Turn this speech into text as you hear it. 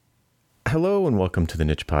Hello and welcome to the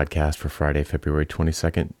Niche Podcast for Friday, February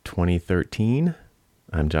 22nd, 2013.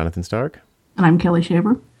 I'm Jonathan Stark. And I'm Kelli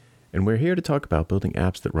Shaver. And we're here to talk about building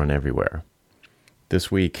apps that run everywhere.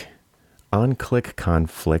 This week, onclick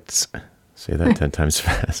conflicts, say that 10 times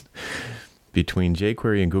fast, between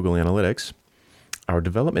jQuery and Google Analytics, our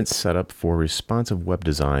development setup for responsive web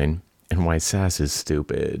design, and why SASS is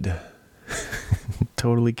stupid.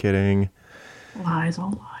 Totally kidding. Lies,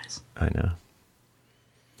 all lies. I know.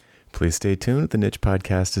 Please stay tuned. The Niche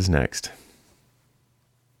Podcast is next.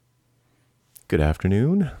 Good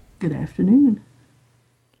afternoon. Good afternoon.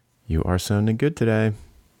 You are sounding good today.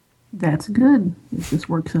 That's good. If this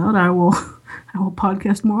works out, I will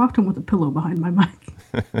podcast more often with a pillow behind my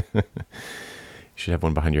mic. You should have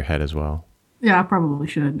one behind your head as well. Yeah, I probably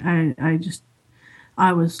should.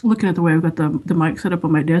 I was looking at the way I've got the mic set up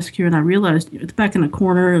on my desk here, and I realized it's back in a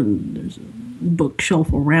corner, and there's a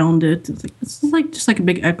bookshelf around it. It's like just like a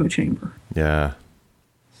big echo chamber. Yeah.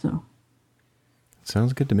 So.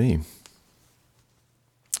 Sounds good to me.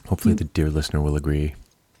 Hopefully the dear listener will agree.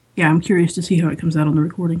 Yeah, I'm curious to see how it comes out on the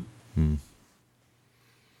recording.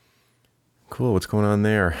 Cool. What's going on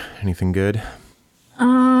there? Anything good?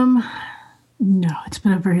 No, it's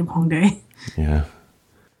been a very long day. Yeah.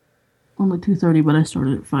 Only 2:30, but I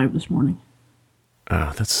started at 5 this morning.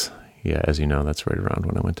 As you know, that's right around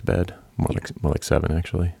when I went to bed. More like 7,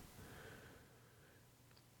 actually.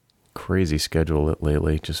 Crazy schedule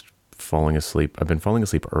lately, just falling asleep. I've been falling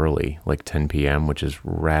asleep early, like 10 p.m., which is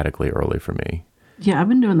radically early for me. Yeah, I've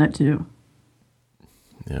been doing that too.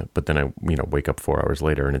 Yeah, but then I, wake up 4 hours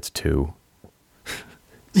later and it's 2.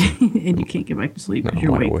 And you can't get back to sleep because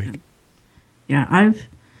you're awake. Yeah,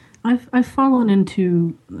 I've fallen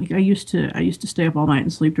into, like, I used to stay up all night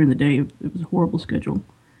and sleep during the day. It was a horrible schedule.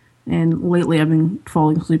 And lately I've been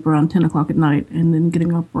falling asleep around 10 o'clock at night and then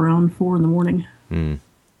getting up around 4 in the morning,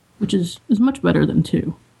 which is much better than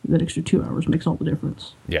 2. That extra 2 hours makes all the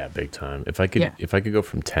difference. Yeah, big time. If I could go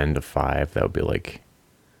from 10 to 5, that'd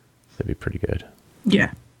be pretty good.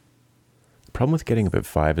 Yeah. The problem with getting up at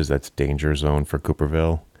 5 is that's danger zone for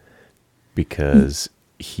Cooperville, because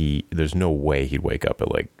there's no way he'd wake up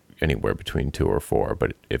at like anywhere between 2 or 4.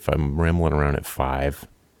 But if I'm rambling around at 5.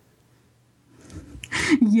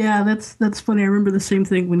 Yeah, that's funny. I remember the same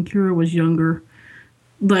thing when Kira was younger.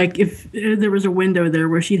 Like, if there was a window there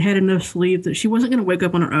where she'd had enough sleep that she wasn't going to wake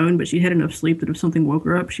up on her own, but she'd had enough sleep that if something woke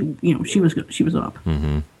her up, she was up.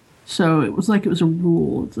 Mm-hmm. So it was like it was a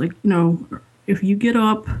rule. It's like, if you get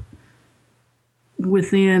up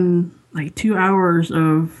within like 2 hours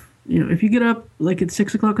of, if you get up like at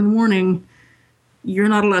 6 o'clock in the morning, you're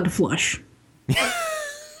not allowed to flush.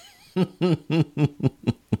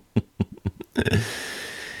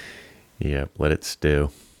 Yeah, let it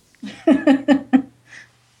stew.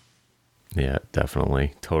 Yeah,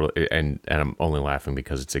 definitely. Totally. And I'm only laughing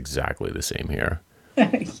because it's exactly the same here.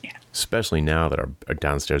 Yeah. Especially now that our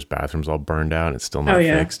downstairs bathroom's all burned out and it's still not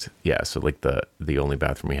fixed. Yeah, so like the only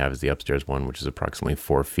bathroom we have is the upstairs one, which is approximately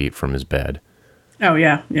 4 feet from his bed. Oh,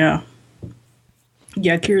 yeah, yeah.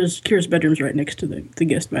 Yeah, Kira's bedroom's right next to the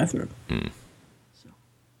guest bathroom. So.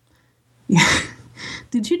 Yeah.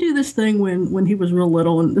 Did you do this thing when he was real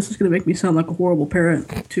little, and this is going to make me sound like a horrible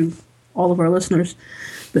parent to all of our listeners,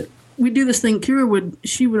 but we do this thing.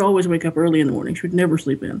 She would always wake up early in the morning. She would never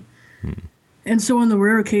sleep in. And so on the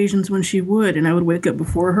rare occasions when she would, and I would wake up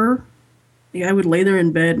before her, I would lay there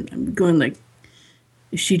in bed and going like,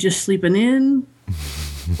 is she just sleeping in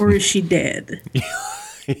or is she dead?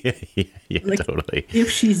 Yeah, like, totally.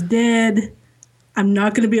 If she's dead, I'm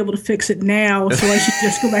not going to be able to fix it now, so I should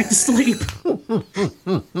just go back to sleep.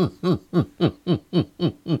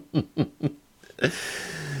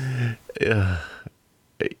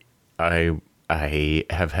 I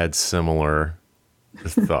have had similar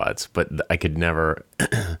thoughts, but I could never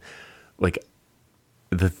like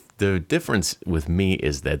the difference with me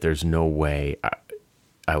is that there's no way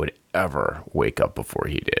I would ever wake up before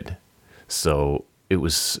he did. So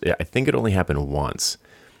I think it only happened once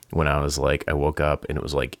when I woke up and it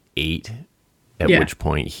was like 8, at which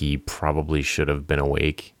point he probably should have been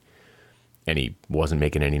awake and he wasn't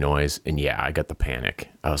making any noise. And I got the panic.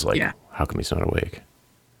 I was like, how come he's not awake?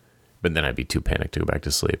 But then I'd be too panicked to go back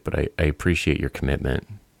to sleep. But I appreciate your commitment.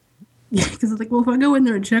 Yeah, because it's like, well, if I go in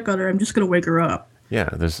there and check on her, I'm just going to wake her up. Yeah,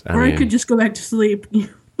 I could just go back to sleep.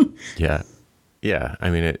 Yeah. I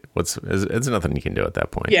mean, it's nothing you can do at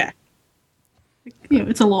that point. Yeah.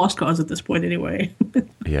 It's a lost cause at this point anyway.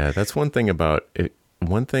 Yeah, that's one thing about it.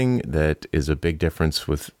 One thing that is a big difference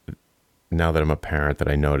with now that I'm a parent that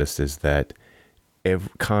I noticed is that I'm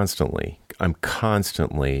constantly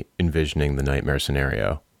envisioning the nightmare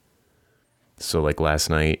scenario. So like last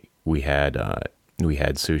night, we had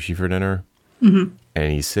sushi for dinner, and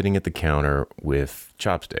he's sitting at the counter with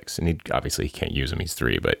chopsticks, and he obviously he can't use them. He's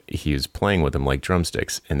 3, but he was playing with them like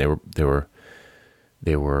drumsticks, and they were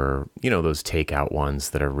those takeout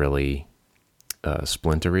ones that are really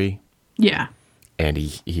splintery. Yeah. And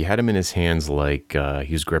he had them in his hands like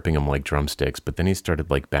he was gripping them like drumsticks, but then he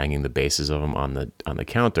started like banging the bases of them on the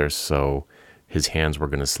counter, so his hands were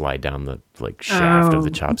going to slide down the like shaft of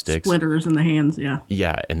the chopsticks. Splinters in the hands, yeah.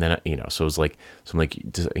 Yeah, and then so it was like, so I'm like,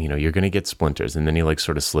 you're going to get splinters, and then he like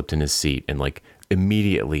sort of slipped in his seat, and like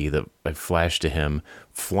immediately I flashed to him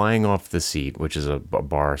flying off the seat, which is a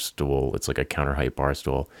bar stool. It's like a counter height bar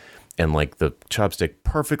stool, and like the chopstick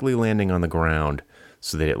perfectly landing on the ground,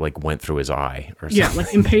 so that it like went through his eye or something. Yeah,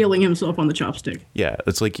 like impaling himself on the chopstick. Yeah,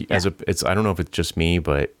 it's like it's I don't know if it's just me,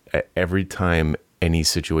 but every time any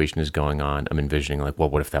situation is going on, I'm envisioning like, well,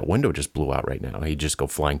 what if that window just blew out right now? He'd just go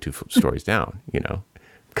flying 2 stories down,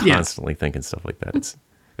 constantly thinking stuff like that.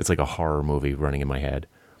 It's like a horror movie running in my head.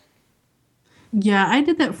 Yeah, I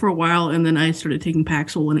did that for a while, and then I started taking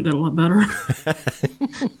Paxil, and it got a lot better.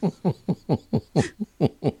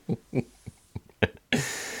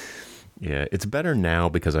 Yeah, it's better now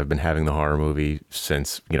because I've been having the horror movie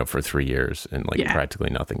since, for 3 years, and like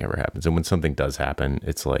practically nothing ever happens. And when something does happen,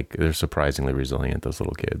 it's like they're surprisingly resilient, those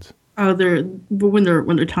little kids. Oh, but when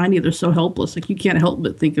they're tiny, they're so helpless. Like you can't help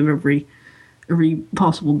but think of every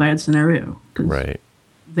possible bad scenario. Right.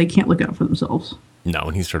 They can't look out for themselves. No,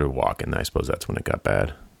 when he started walking, I suppose that's when it got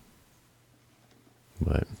bad.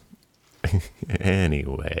 But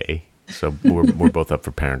anyway, so we're both up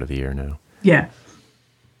for Parent of the Year now. Yeah.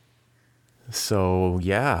 So,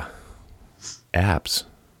 yeah, apps,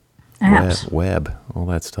 web, all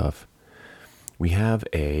that stuff. We have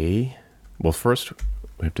first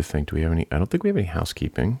we have to think, do we have any, I don't think we have any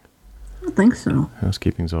housekeeping. I don't think so.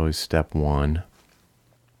 Housekeeping's always step 1.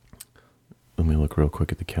 Let me look real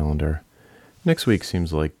quick at the calendar. Next week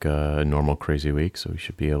seems like a normal crazy week, so we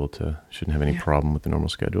shouldn't have any problem with the normal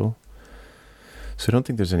schedule. So I don't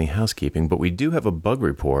think there's any housekeeping, but we do have a bug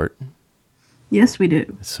report. Yes, we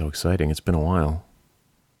do. It's so exciting. It's been a while.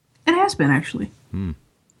 It has been, actually.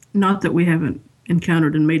 Not that we haven't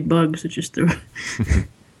encountered and made bugs. It's just they're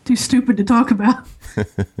too stupid to talk about.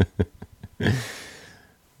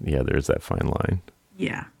 Yeah, there's that fine line.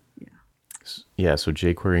 Yeah. Yeah, so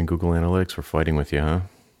jQuery and Google Analytics were fighting with you, huh?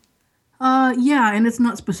 Yeah, and it's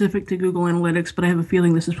not specific to Google Analytics, but I have a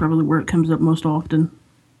feeling this is probably where it comes up most often.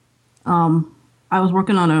 I was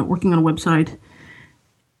working on a website,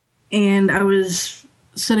 and I was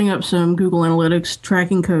setting up some Google Analytics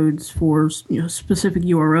tracking codes for specific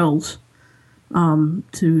URLs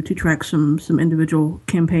to track some individual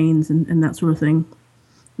campaigns and that sort of thing.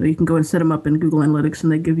 So you can go and set them up in Google Analytics,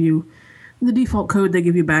 and they give you the default code they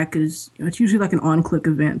give you back is it's usually like an onclick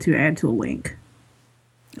event to add to a link.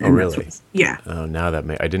 Oh, really? Yeah. Oh, now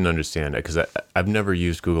I didn't understand it because I've never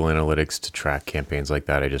used Google Analytics to track campaigns like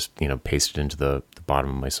that. I just, paste it into the bottom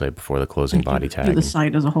of my site before the closing body tag. To the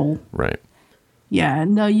site as a whole. Right. Yeah.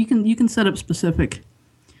 No, you can set up specific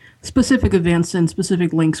events and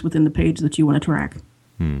specific links within the page that you want to track.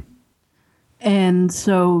 And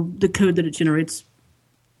so the code that it generates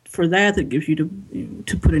for that gives you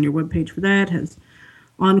to put in your web page for that has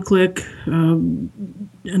onclick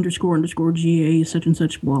 __ GA such and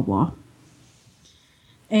such blah blah.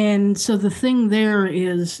 And so the thing there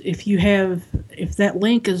is if that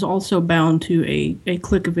link is also bound to a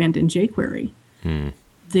click event in jQuery,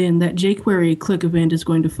 then that jQuery click event is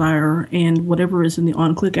going to fire, and whatever is in the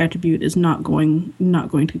onclick attribute is not going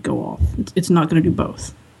to go off. It's not going to do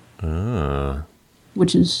both.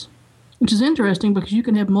 Which is interesting because you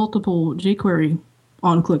can have multiple jQuery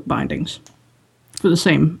onclick bindings for the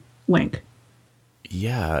same link.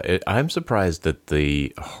 Yeah, I'm surprised that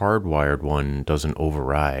the hardwired one doesn't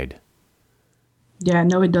override. Yeah,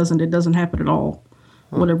 no, it doesn't. It doesn't happen at all.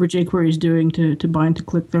 Whatever jQuery is doing to bind to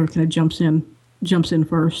click there kind of jumps in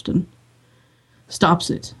first and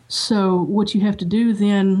stops it. So what you have to do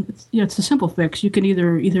then, it's a simple fix. You can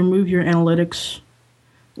either move your analytics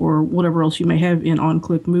or whatever else you may have in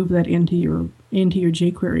onclick, move that into your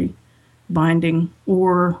jQuery binding,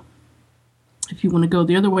 or if you want to go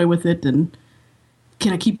the other way with it, then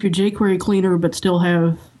kind of keep your jQuery cleaner, but still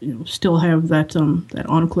have that that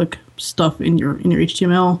onclick stuff in your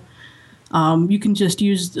HTML. You can just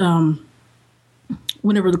use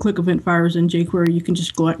whenever the click event fires in jQuery, you can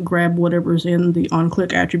just grab whatever's in the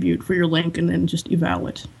onclick attribute for your link and then just eval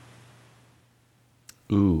it.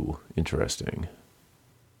 Ooh, interesting.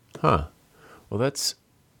 Huh. Well, there's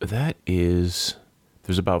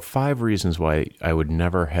about 5 reasons why I would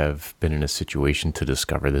never have been in a situation to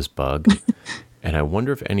discover this bug. And I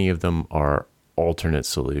wonder if any of them are alternate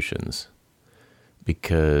solutions.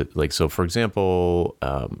 Because, like, so for example,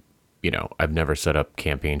 I've never set up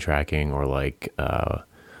campaign tracking or like,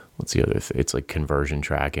 what's the other thing? It's like conversion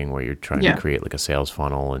tracking where you're trying to create like a sales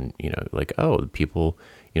funnel and, like, oh, people,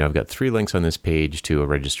 I've got 3 links on this page to a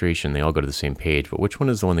registration. They all go to the same page, but which one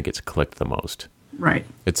is the one that gets clicked the most? Right.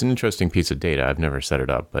 It's an interesting piece of data. I've never set it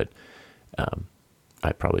up, but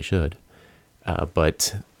I probably should.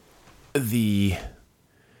 But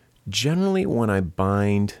generally when I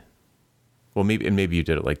bind, well, maybe you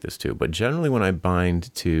did it like this too, but generally when I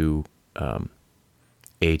bind to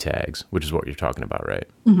A tags, which is what you're talking about, right?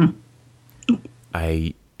 Mm-hmm.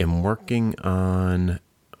 I am working on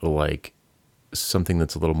like something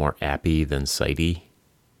that's a little more appy than sitey,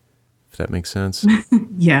 if that makes sense.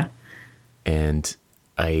 Yeah. And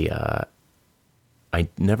I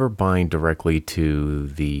never bind directly to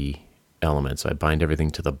the elements. I bind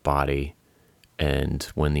everything to the body, and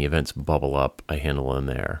when the events bubble up, I handle them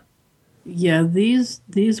there. Yeah, these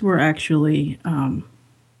were actually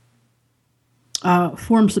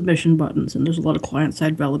form submission buttons, and there's a lot of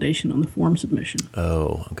client-side validation on the form submission.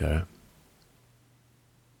 Oh, okay.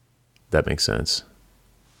 That makes sense.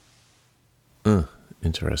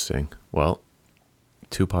 Interesting. Well,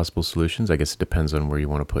 2 possible solutions. I guess it depends on where you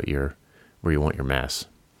want to put where you want your mess.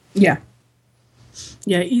 Yeah.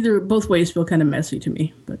 Yeah, both ways feel kind of messy to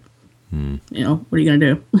me, but what are you going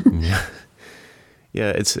to do? Yeah. Yeah,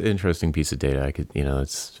 it's an interesting piece of data.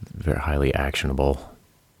 It's very highly actionable.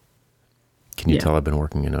 Can you tell I've been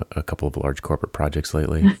working in a couple of large corporate projects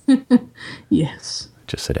lately? Yes.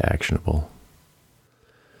 Just said actionable.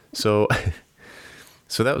 So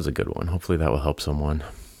that was a good one. Hopefully that will help someone.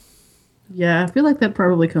 Yeah, I feel like that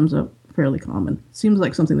probably comes up fairly common. Seems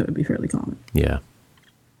like something that would be fairly common. Yeah.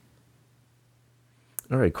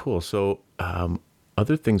 All right, cool. So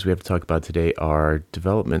other things we have to talk about today are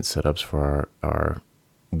development setups for our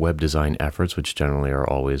web design efforts, which generally are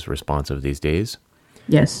always responsive these days.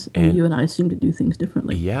 Yes, and you and I seem to do things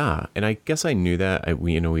differently. Yeah, and I guess I knew that.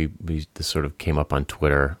 This sort of came up on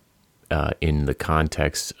Twitter in the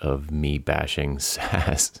context of me bashing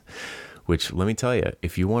SASS, which, let me tell you,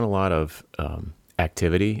 if you want a lot of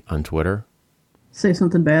activity on Twitter, say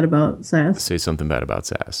something bad about SASS. Say something bad about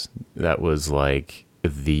SASS. That was like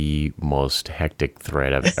the most hectic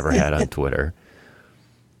thread I've ever had on Twitter.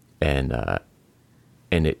 And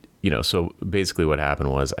it, so basically what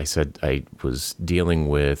happened was I said I was dealing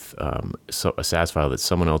with a SASS file that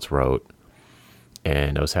someone else wrote,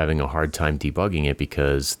 and I was having a hard time debugging it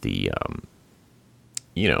because I'm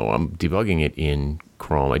debugging it in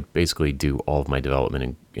Chrome. I basically do all of my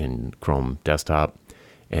development in Chrome desktop,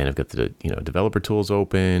 and I've got the developer tools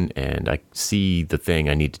open, and I see the thing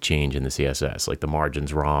I need to change in the CSS, like the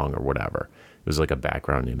margin's wrong or whatever. It was like a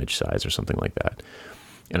background image size or something like that.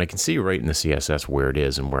 And I can see right in the CSS where it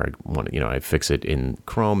is and where I want I fix it in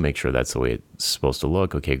Chrome, make sure that's the way it's supposed to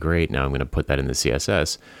look. Okay, great. Now I'm going to put that in the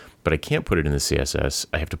CSS, but I can't put it in the CSS.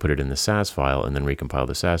 I have to put it in the SASS file and then recompile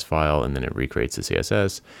the SASS file, and then it recreates the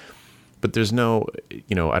CSS. But there's no,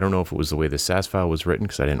 I don't know if it was the way the SASS file was written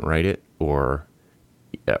because I didn't write it or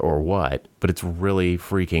what, but it's really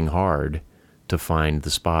freaking hard to find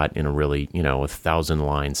the spot in a really,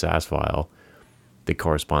 1,000-line SASS file that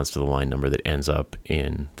corresponds to the line number that ends up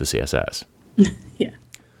in the CSS. Yeah.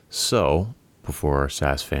 So before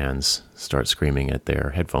SASS fans start screaming at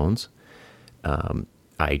their headphones,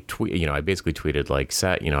 I basically tweeted like,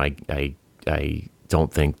 I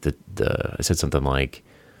don't think that I said something like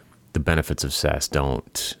the benefits of SASS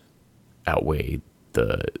don't outweigh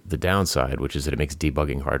the downside, which is that it makes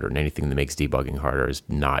debugging harder, and anything that makes debugging harder is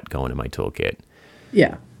not going in my toolkit.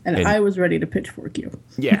 Yeah. And I was ready to pitchfork you.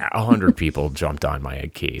 Yeah, 100 people jumped on my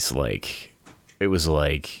case. Like, it was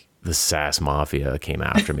like the SASS Mafia came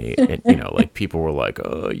after me. And, like people were like,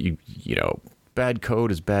 oh, bad code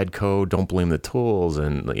is bad code. Don't blame the tools.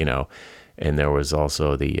 And, and there was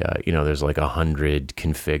also the, there's like 100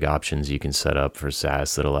 config options you can set up for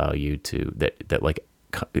SASS that allow you to, that like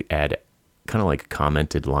add kind of like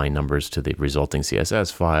commented line numbers to the resulting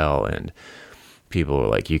CSS file. And people were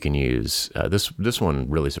like, you can use this one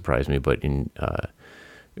really surprised me, but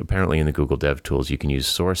apparently in the Google Dev Tools, you can use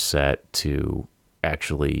source set to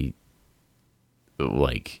actually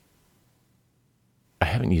like, I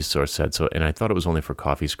haven't used source set, and I thought it was only for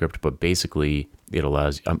CoffeeScript, but basically it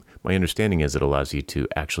allows, my understanding is it allows you to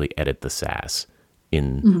actually edit the SASS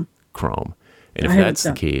in Chrome. And if that's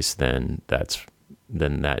the case, then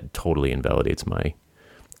that totally invalidates my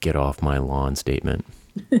get off my lawn statement.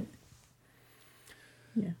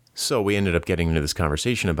 Yeah. So we ended up getting into this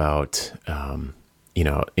conversation about,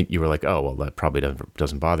 you were like, oh, well, that probably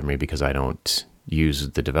doesn't bother me because I don't use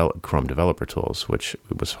the Chrome developer tools, which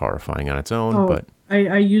was horrifying on its own. Oh, But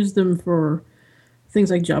I use them for things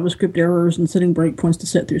like JavaScript errors and setting breakpoints to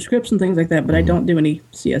set through scripts and things like that, but I don't do any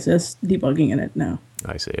CSS debugging in it now.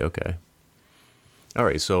 I see. Okay. All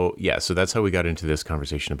right. So yeah, so that's how we got into this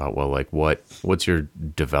conversation about, well, like what's your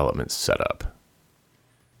development setup?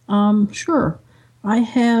 Sure. I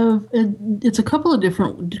have it's a couple of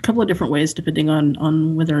different ways depending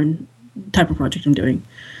on whether type of project I'm doing.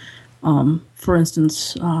 For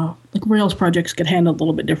instance, like Rails projects get handled a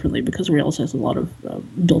little bit differently because Rails has a lot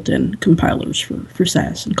of built-in compilers for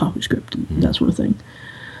SASS and CoffeeScript and that sort of thing.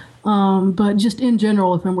 But just in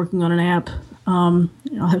general, if I'm working on an app, I'll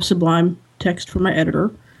have Sublime text for my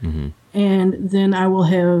editor, and then I will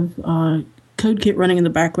have CodeKit running in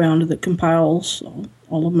the background that compiles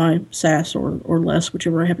all of my SASS or less,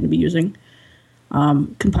 whichever I happen to be using,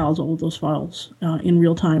 compiles all of those files in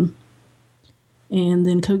real time. And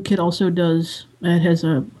then CodeKit also has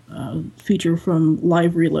a feature from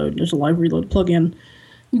Live Reload. There's a Live Reload plugin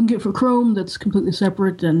you can get for Chrome that's completely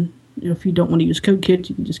separate. And if you don't want to use CodeKit,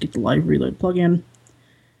 you can just get the Live Reload plugin.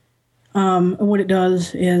 And what it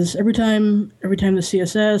does is every time the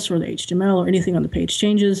CSS or the HTML or anything on the page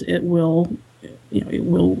changes, it will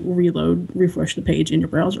refresh the page in your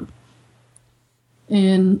browser.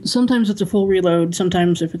 And sometimes it's a full reload.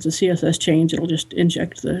 Sometimes if it's a CSS change, it'll just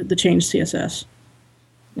inject the changed CSS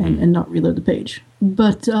and not reload the page.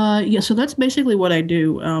 But so that's basically what I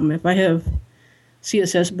do. If I have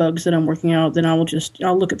CSS bugs that I'm working out, then I'll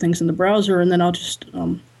look at things in the browser, and then I'll just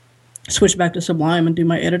switch back to Sublime and do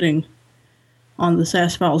my editing on the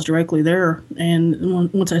SASS files directly there.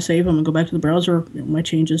 And once I save them and go back to the browser, my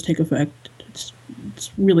changes take effect.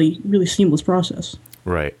 It's really, really seamless process.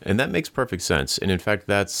 Right. And that makes perfect sense. And in fact,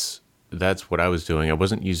 that's what I was doing. I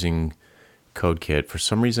wasn't using CodeKit for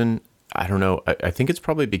some reason. I don't know. I think it's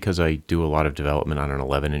probably because I do a lot of development on an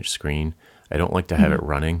 11-inch screen. I don't like to have it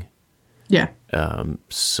running. Yeah.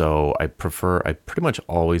 So I pretty much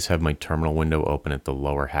always have my terminal window open at the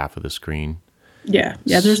lower half of the screen. Yeah.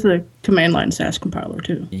 Yeah. There's the command line SASS compiler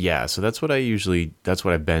too. Yeah. So that's what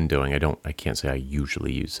I've been doing. I can't say I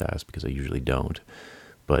usually use SASS because I usually don't,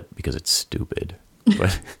 but because it's stupid.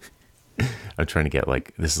 But I'm trying to get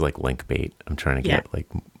this is like link bait. I'm trying to get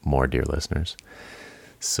more dear listeners.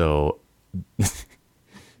 So,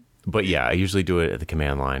 but yeah, I usually do it at the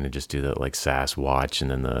command line and just do the SASS watch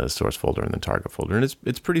and then the source folder and the target folder. And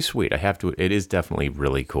it's pretty sweet. It is definitely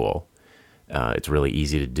really cool. It's really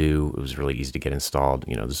easy to do. It was really easy to get installed.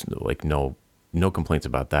 There's no complaints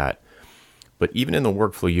about that. But even in the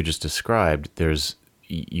workflow you just described,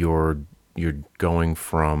 you're going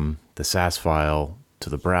from the SASS file to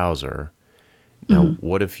the browser. Now,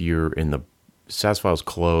 what if you're in the SASS file's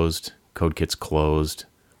closed, CodeKit's closed,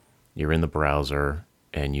 you're in the browser,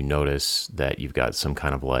 and you notice that you've got some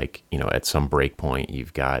kind of at some breakpoint,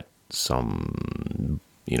 you've got some,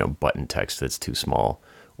 button text that's too small,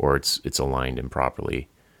 or it's aligned improperly.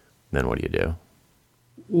 Then what do?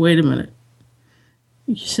 Wait a minute.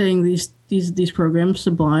 You're saying these programs,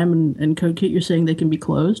 Sublime and CodeKit, you're saying they can be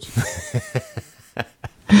closed?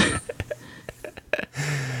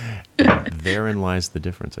 Therein lies the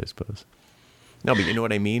difference, I suppose. No, but you know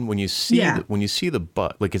what I mean? When you see the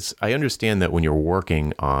bug, I understand that when you're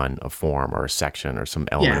working on a form or a section or some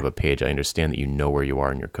element of a page, I understand that you know where you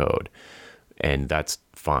are in your code, and that's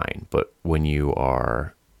fine. But when you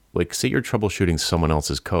are, say you're troubleshooting someone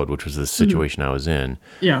else's code, which was the situation I was in,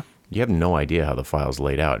 you have no idea how the file's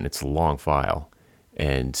laid out, and it's a long file.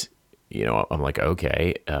 And, I'm like,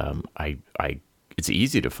 okay, it's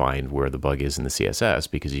easy to find where the bug is in the CSS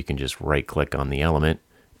because you can just right-click on the element,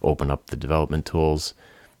 open up the development tools.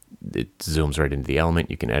 It zooms right into the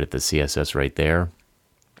element. You can edit the CSS right there.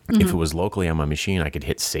 If it was locally on my machine, I could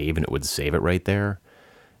hit save and it would save it right there.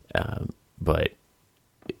 But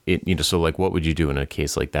so what would you do in a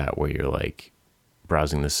case like that where you're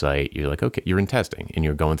browsing the site? You're okay, you're in testing and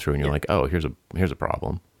you're going through and you're oh, here's a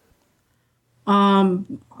problem.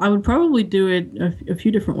 I would probably do it a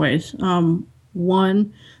few different ways.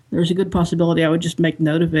 One, there's a good possibility I would just make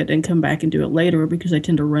note of it and come back and do it later because I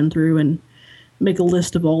tend to run through and make a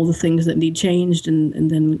list of all the things that need changed and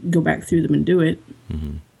then go back through them and do it.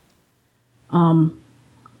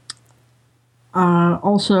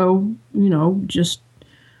 Also,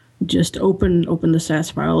 just open the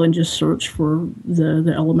SASS file and just search for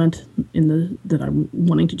the element that I'm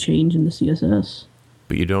wanting to change in the CSS.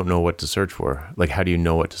 But you don't know what to search for. How do you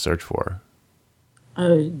know what to search for?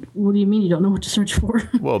 What do you mean you don't know what to search for?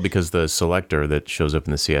 Well, because the selector that shows up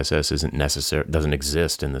in the CSS doesn't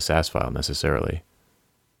exist in the SASS file necessarily.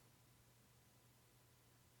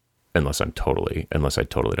 Unless I totally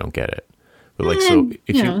don't get it. But like, so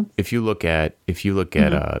if Yeah. you look at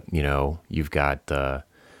you know, you've got a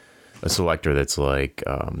selector that's like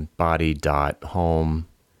body dot home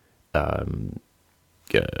uh,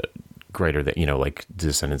 greater than, you know, like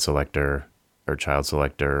descendant selector or child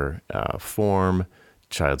selector, form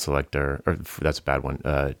child selector, or that's a bad one.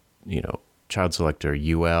 You know, child selector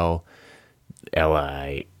ul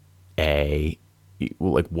li a.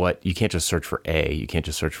 Like, what, you can't just search for a, you can't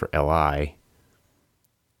just search for li.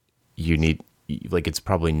 You need, like, it's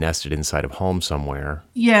probably nested inside of home somewhere.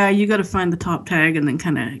 Yeah, you got to find the top tag and then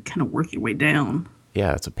kind of work your way down.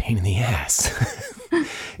 Yeah, it's a pain in the ass.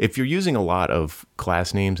 If you're using a lot of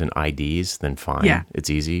class names and IDs, then fine. Yeah.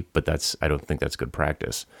 It's easy, but I don't think that's good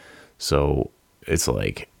practice. So it's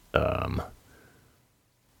like,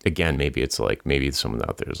 again, maybe someone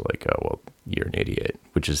out there is like, oh, well, you're an idiot,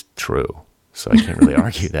 which is true. So I can't really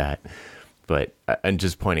argue that. But I'm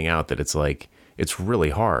just pointing out that it's like, it's really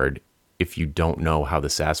hard if you don't know how the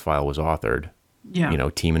SAS file was authored, Yeah. you know,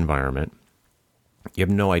 team environment. You have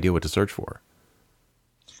no idea what to search for.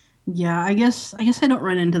 Yeah, I guess I don't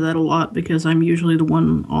run into that a lot because I'm usually the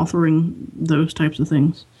one authoring those types of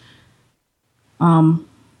things. You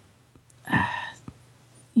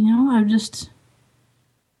know,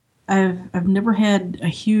 I've never had a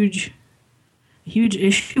huge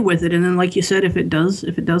issue with it. And then, like you said, if it does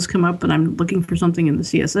come up and I'm looking for something in the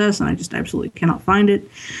CSS and I just absolutely cannot find it,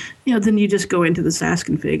 you know, then you just go into the SAS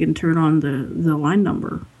config and turn on the line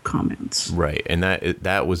number comments. Right, and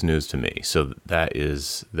that was news to me. So that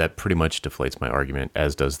pretty much deflates my argument,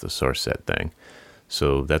 as does the source set thing.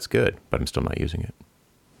 So that's good, but I'm still not using it.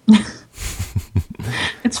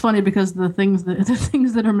 It's funny because the things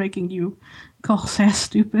that are making you call SAS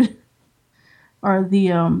stupid are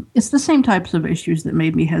it's the same types of issues that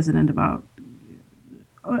made me hesitant about,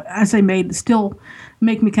 still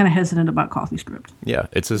make me kind of hesitant about CoffeeScript. Yeah,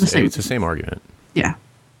 it's the same argument. Yeah.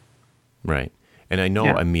 Right. And I know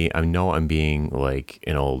I'm being like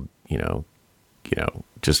an old, you know,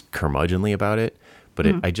 just curmudgeonly about it, but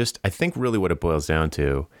I think really what it boils down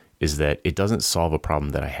to is that it doesn't solve a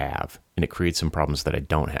problem that I have, and it creates some problems that I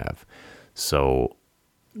don't have. So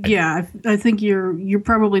yeah, I think you're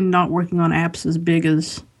probably not working on apps as big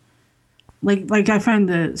as like I find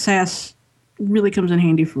that SAS really comes in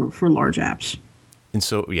handy for large apps. And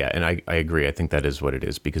so, yeah, and I agree. I think that is what it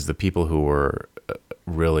is, because the people who were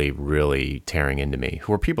really, really tearing into me,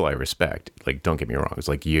 who are people I respect, like, don't get me wrong, it's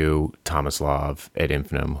like you, Tomislav, Ed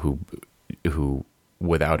Infinem, who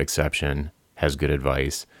without exception has good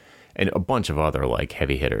advice, and a bunch of other like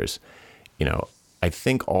heavy hitters. You know, I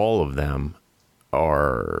think all of them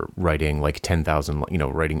are writing like 10,000, you know,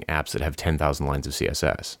 writing apps that have 10,000 lines of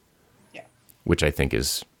CSS. Yeah. Which I think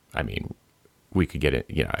is, I mean, we could get it.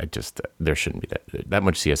 You know, there shouldn't be that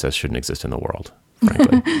much CSS shouldn't exist in the world,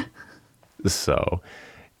 frankly. So,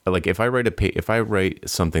 like, if I write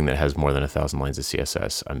something that has more than 1,000 lines of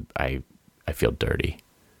CSS, I feel dirty.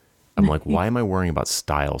 I'm like, why am I worrying about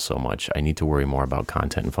style so much? I need to worry more about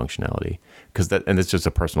content and functionality, and it's just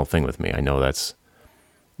a personal thing with me. I know that's,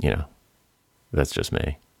 you know, that's just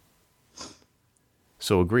me.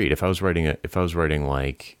 So agreed. If I was writing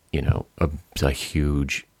like, you know, a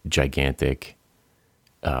huge, gigantic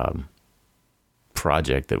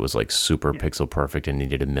project that was like super pixel perfect and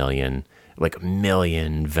needed a million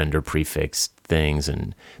vendor prefix things,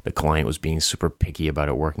 and the client was being super picky about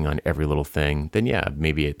it, working on every little thing, then yeah,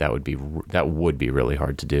 maybe that would be really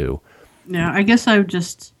hard to do. Yeah, I guess I've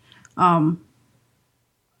just I've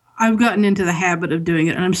gotten into the habit of doing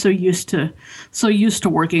it, and I'm so used to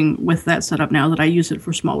working with that setup now that I use it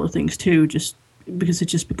for smaller things too, just because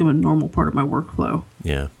it's just become a normal part of my workflow.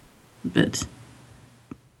 Yeah. But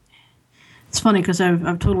it's funny because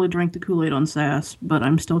I've totally drank the Kool-Aid on SAS, but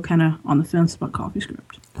I'm still kind of on the fence about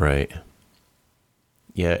CoffeeScript. Right.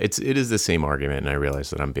 Yeah, it is the same argument, and I realize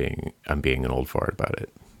that I'm being an old fart about it.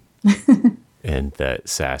 And that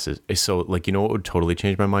SAS is so, like, you know what would totally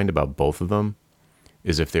change my mind about both of them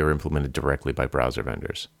is if they were implemented directly by browser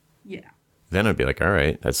vendors. Yeah. Then I'd be like, all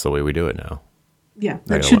right, that's the way we do it now. Yeah,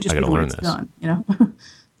 that should just be the way it's done, you know?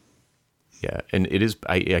 Yeah, and it is.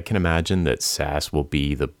 I can imagine that SAS will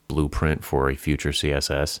be the blueprint for a future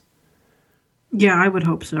CSS. Yeah, I would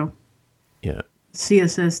hope so. Yeah.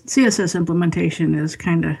 CSS implementation is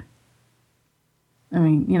kind of, I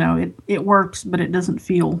mean, you know, it works, but it doesn't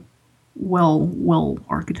feel well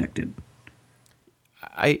architected.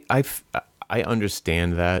 I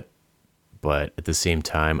understand that, but at the same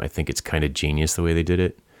time, I think it's kind of genius the way they did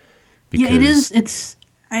it. Yeah, it is.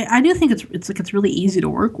 I do think it's really easy to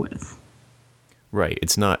work with. Right.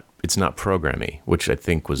 It's not programmy, which I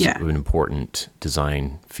think was an important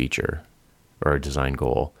design feature or a design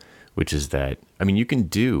goal, which is that, I mean, you can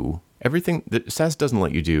do everything. SAS doesn't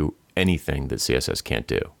let you do anything that CSS can't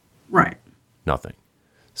do. Right. Nothing.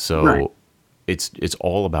 So it's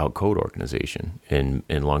all about code organization and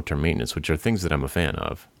long-term maintenance, which are things that I'm a fan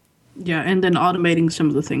of. Yeah, and then automating some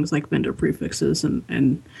of the things like vendor prefixes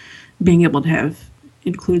and being able to have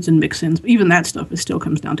includes and mix-ins. Even that stuff still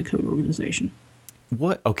comes down to code organization.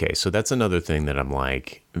 What? Okay, so that's another thing that I'm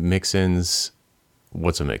like, mix-ins,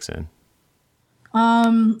 what's a mix-in?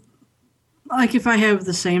 Like if I have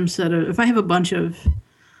the same set of, if I have a bunch of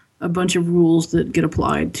rules that get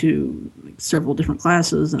applied to like several different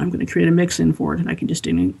classes, and I'm going to create a mix-in for it, and I can just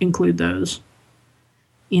include those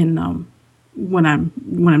in when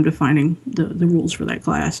I'm defining the rules for that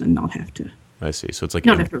class, and not have to. I see. So it's like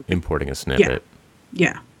importing a snippet.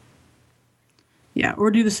 Yeah,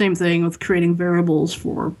 or do the same thing with creating variables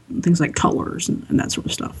for things like colors and that sort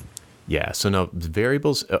of stuff. Yeah, so now the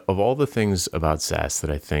variables, of all the things about SAS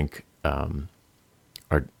that I think are,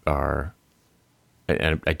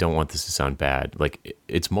 and I don't want this to sound bad, like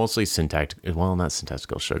it's mostly syntactical, well, not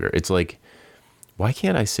syntactical sugar. It's like, why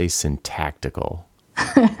can't I say syntactical?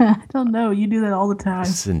 I don't know. You do that all the time.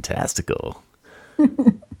 Syntastical.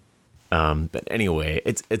 But anyway,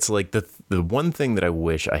 it's like the one thing that I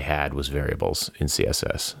wish I had was variables in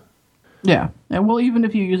CSS. Yeah. And well, even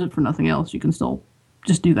if you use it for nothing else, you can still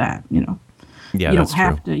just do that, you know. Yeah, you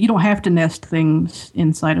don't have to nest things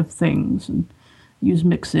inside of things and use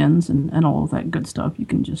mix-ins and all of that good stuff. You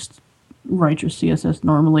can just write your CSS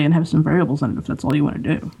normally and have some variables in it if that's all you want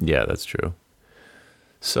to do. Yeah, that's true.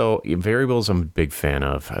 So variables, I'm a big fan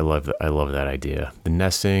of. I love that idea. The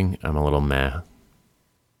nesting, I'm a little meh.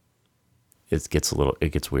 It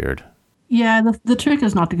gets weird. Yeah, the trick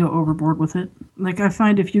is not to go overboard with it. Like I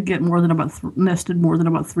find if you get more than nested more than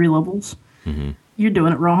about 3 levels, you're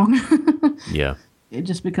doing it wrong. Yeah. It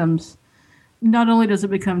just becomes, not only does it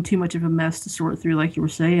become too much of a mess to sort through, like you were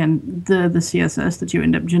saying, the CSS that you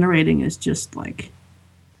end up generating is just like,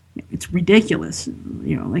 it's ridiculous.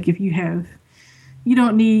 You know, like if you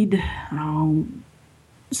don't need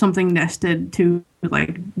something nested to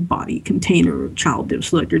like body container, child div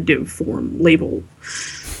selector, div form, label,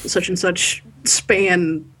 such and such,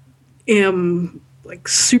 span, like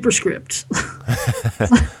superscript.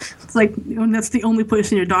 It's like, and that's the only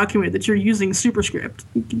place in your document that you're using superscript.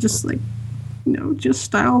 You can just just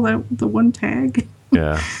style the one tag.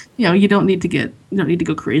 Yeah. You don't need to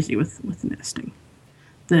go crazy with nesting.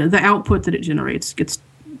 The output that it generates gets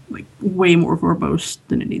like way more verbose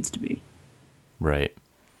than it needs to be. Right.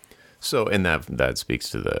 So, and that speaks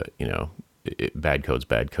to the, bad code's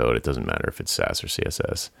bad code. It doesn't matter if it's SAS or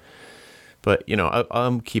CSS. But,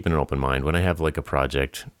 I'm keeping an open mind. When I have like a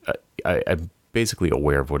project, I'm basically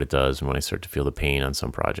aware of what it does. And when I start to feel the pain on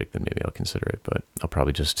some project, then maybe I'll consider it. But I'll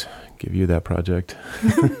probably just give you that project.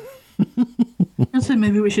 I'd say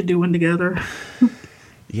maybe we should do one together.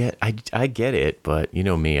 Yeah, I get it, but you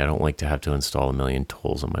know me, I don't like to have to install a million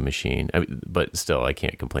tools on my machine. But still, I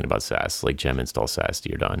can't complain about SAS. Like gem install SAS,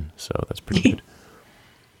 you're done. So that's pretty good.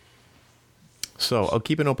 So I'll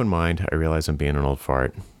keep an open mind. I realize I'm being an old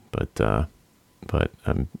fart, but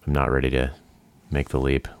I'm not ready to make the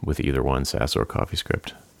leap with either one, SAS or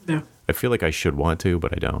CoffeeScript. Yeah. I feel like I should want to,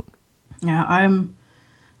 but I don't. Yeah, I'm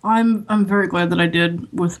very glad that I did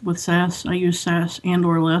with SAS. I use SAS and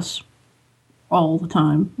or less all the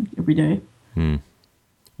time, every day.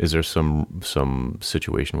 Is there some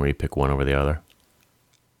situation where you pick one over the other?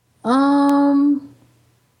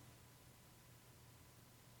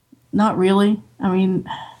 Not really. I mean,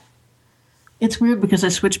 it's weird because I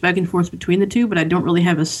switch back and forth between the two, but I don't really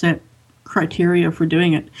have a set criteria for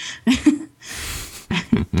doing it.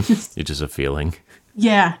 It's just a feeling.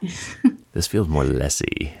 Yeah. This feels more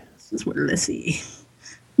lessy. This is more lessy.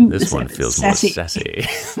 This one feels more sassy.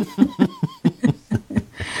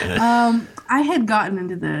 I had gotten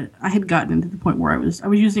into the point where I was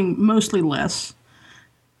using mostly less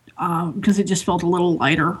because it just felt a little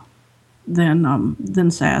lighter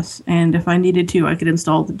than SAS, and if I needed to, I could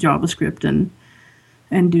install the JavaScript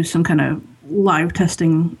and do some kind of live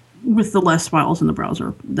testing with the less files in the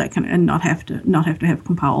browser, that kind of, and not have to have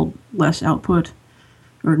compiled less output,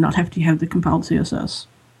 or not have to have the compiled CSS.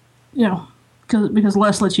 Because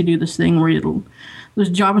less lets you do this thing where there's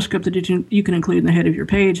JavaScript that you can include in the head of your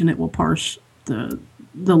page, and it will parse the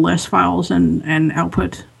less files and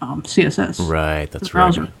output CSS. Right, that's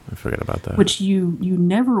browser, right. I forgot about that. Which you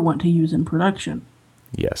never want to use in production.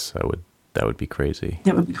 Yes, I would. That would be crazy.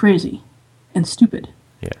 That would be crazy and stupid.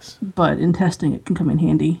 Yes. But in testing, it can come in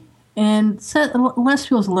handy. And less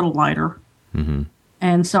feels a little lighter. Mm-hmm.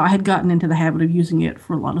 And so I had gotten into the habit of using it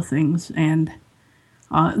for a lot of things, and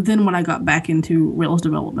Then when I got back into Rails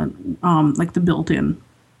development, like the built-in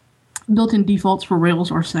defaults for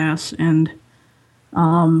Rails are SASS, and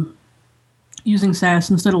using SASS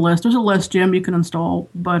instead of less. There's a less gem you can install,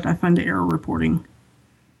 but I find the error reporting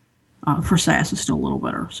for SASS is still a little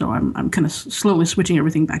better. So I'm kind of slowly switching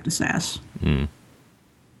everything back to SASS. Well,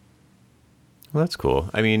 that's cool.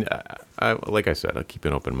 I mean, I like I said, I'll keep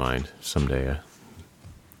an open mind. Someday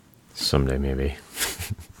maybe.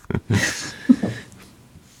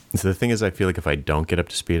 So the thing is, I feel like if I don't get up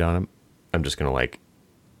to speed on them, I'm just gonna I'm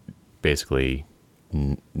basically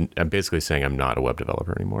saying I'm not a web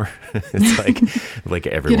developer anymore. It's like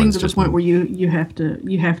everyone's getting to the just point where you have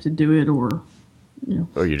to do it, or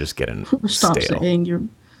or you're just getting stop stale. saying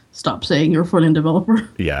you're a front end developer.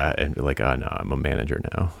 Yeah, and like, oh no, I'm a manager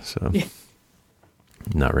now, so I'm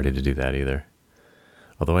not ready to do that either.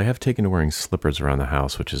 Although I have taken to wearing slippers around the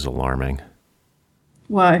house, which is alarming.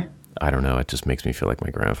 Why? I don't know. It just makes me feel like my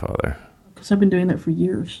grandfather. Because I've been doing that for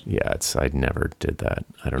years. Yeah, I never did that.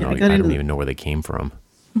 I don't know. I I don't even know where they came from.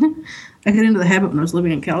 I got into the habit when I was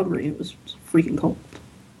living in Calgary. It was freaking cold.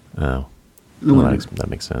 Oh, No well, wonder. that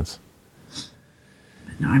makes sense.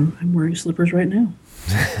 But now I'm wearing slippers right now.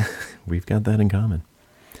 We've got that in common.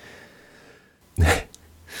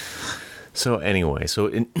 So anyway,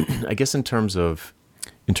 I guess in terms of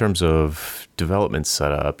development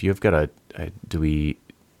setup, you've got I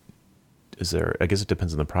guess it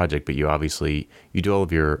depends on the project, but you do all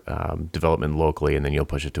of your development locally, and then you'll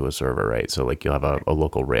push it to a server, right? So like you'll have a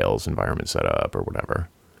local Rails environment set up or whatever.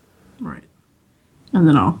 Right. And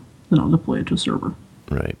then I'll deploy it to a server.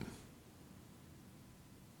 Right.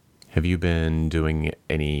 Have you done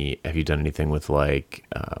anything with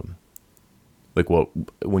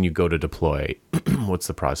when you go to deploy, what's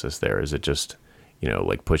the process there? Is it just,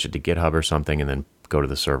 like push it to GitHub or something and then go to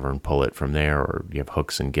the server and pull it from there, or do you have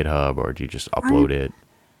hooks in GitHub, or do you just upload it?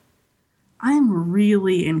 I'm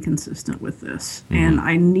really inconsistent with this, and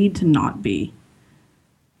I need to not be.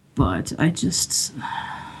 But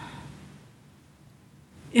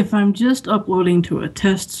if I'm just uploading to a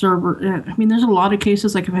test server, I mean, there's a lot of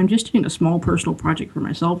cases, like if I'm just doing a small personal project for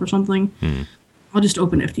myself or something, I'll just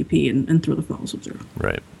open FTP and throw the files up there.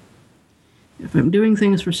 Right. If I'm doing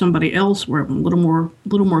things for somebody else where I have a little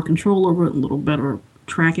more control over it, a little better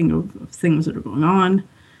tracking of things that are going on,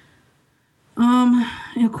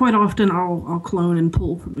 quite often I'll clone and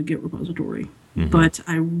pull from a Git repository. But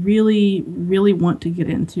I really, really want to get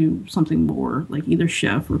into something more like either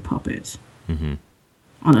Chef or Puppet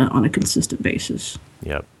on a consistent basis.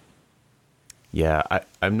 Yep. Yeah,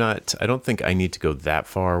 I don't think I need to go that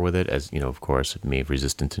far with it, as of course, me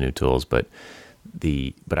resistant to new tools, but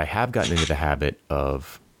I have gotten into the habit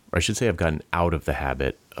of, or I should say I've gotten out of the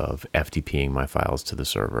habit of FTPing my files to the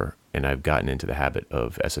server, and I've gotten into the habit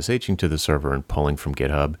of SSHing to the server and pulling from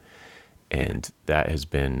GitHub, and that has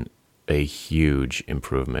been a huge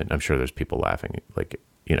improvement. I'm sure there's people laughing, like,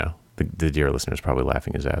 the dear listener's probably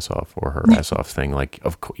laughing his ass off, or her ass off thing, like,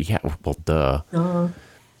 of course, yeah, well, duh.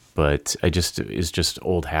 But it's just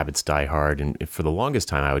old habits die hard. And for the longest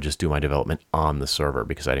time, I would just do my development on the server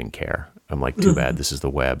because I didn't care. I'm like, too bad, this is the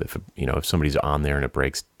web. If somebody's on there and it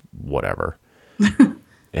breaks, whatever.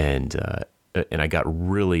 And I got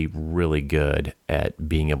really, really good at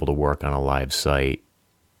being able to work on a live site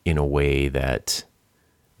in a way that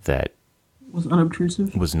Was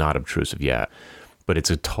unobtrusive? Was not obtrusive, yeah. But it's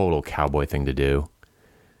a total cowboy thing to do.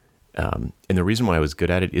 And the reason why I was good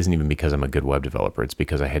at it isn't even because I'm a good web developer. It's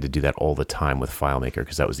because I had to do that all the time with FileMaker,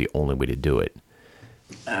 because that was the only way to do it.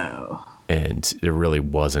 Oh. And there really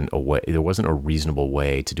wasn't a reasonable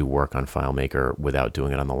way to do work on FileMaker without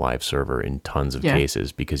doing it on the live server in tons of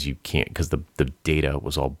cases, because you can't, because the data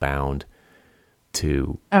was all bound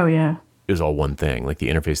to. Oh, yeah. It was all one thing. Like the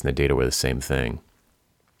interface and the data were the same thing.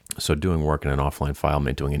 So doing work in an offline file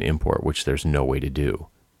meant doing an import, which there's no way to do,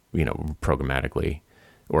 programmatically,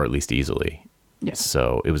 or at least easily. Yeah.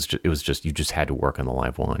 So it was just you just had to work on the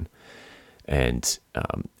live one. And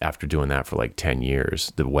after doing that for like 10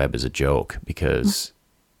 years, the web is a joke because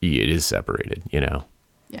it is separated, Yeah.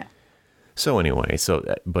 So anyway,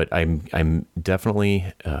 but I'm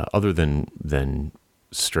definitely, other than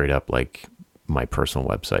straight up like my personal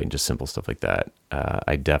website and just simple stuff like that,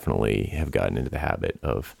 I definitely have gotten into the habit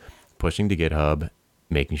of pushing to GitHub,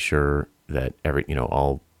 making sure that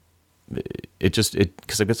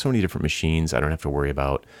because I've got so many different machines, I don't have to worry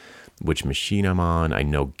about which machine I'm on. I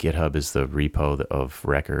know GitHub is the repo of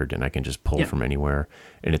record, and I can just pull from anywhere.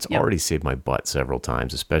 And it's already saved my butt several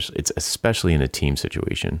times, especially in a team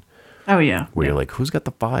situation. Oh, yeah. Where you're like, who's got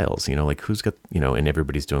the files? Like who's got, and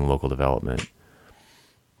everybody's doing local development.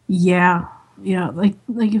 Yeah. Yeah. Like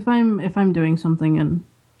if I'm doing something and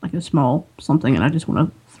like a small something, and I just want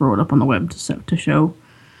to throw it up on the web to show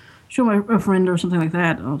a friend or something like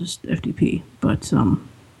that, I'll just FTP. But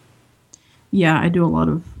yeah, I do a lot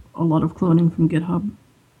of cloning from GitHub,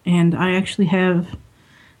 and I actually have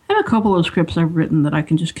a couple of scripts I've written that I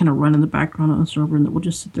can just kind of run in the background on the server, and that will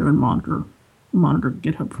just sit there and monitor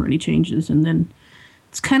GitHub for any changes. And then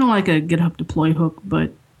it's kind of like a GitHub deploy hook,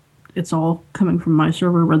 but it's all coming from my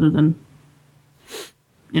server rather than,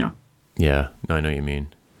 Yeah, no, I know what you mean.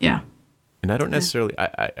 Yeah. And I don't necessarily,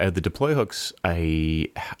 I the deploy hooks, I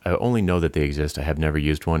only know that they exist. I have never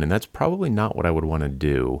used one, and that's probably not what I would want to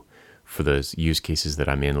do for those use cases that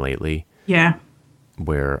I'm in lately. Yeah.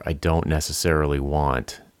 Where I don't necessarily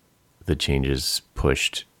want the changes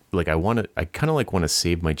pushed. Like I kind of like want to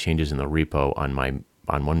save my changes in the repo on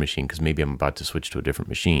one machine, because maybe I'm about to switch to a different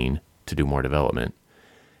machine to do more development.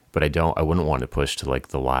 But I wouldn't want to push to like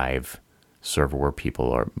the live server where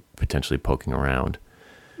people are potentially poking around.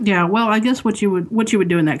 Yeah, well, I guess what you would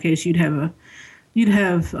do in that case, you'd have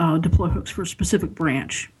deploy hooks for a specific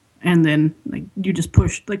branch, and then like you just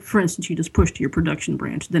push, like for instance, you just push to your production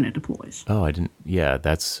branch, then it deploys. Oh, I didn't. Yeah,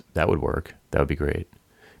 that would work. That would be great.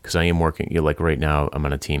 Because I am working, like right now, I'm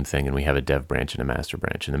on a team thing, and we have a dev branch and a master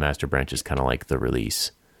branch, and the master branch is kind of like the release.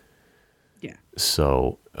 Yeah.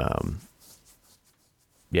 So, I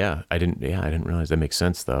didn't realize. That makes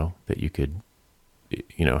sense though, that you could,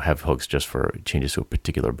 have hooks just for changes to a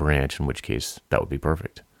particular branch, in which case that would be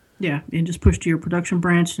perfect. Yeah, and just push to your production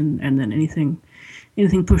branch, and then anything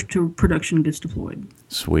pushed to production gets deployed.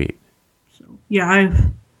 Sweet. So yeah,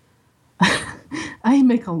 I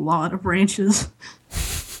make a lot of branches.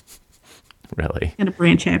 Really? And a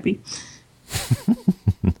branch happy.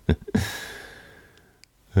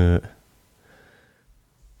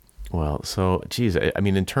 Well, so geez, I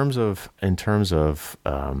mean, in terms of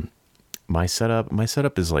my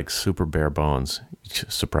setup is like super bare bones.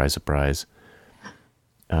 Surprise, surprise.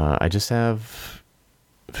 I just have,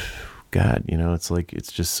 God,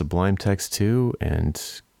 it's just Sublime Text 2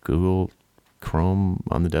 and Google Chrome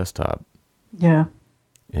on the desktop. Yeah.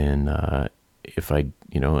 And if I,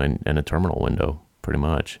 and a terminal window, pretty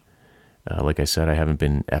much. Like I said, I haven't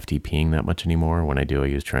been FTPing that much anymore. When I do, I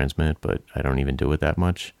use Transmit, but I don't even do it that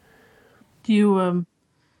much. Do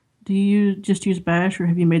you just use Bash, or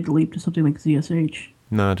have you made the leap to something like ZSH?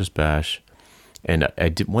 No, just Bash. And I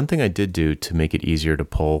did one thing I did do to make it easier to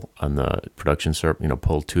pull on the production server,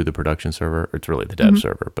 pull to the production server. It's really the dev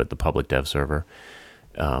server, but the public dev server,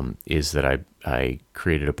 is that I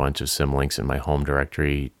created a bunch of symlinks in my home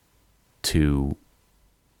directory to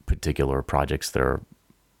particular projects that are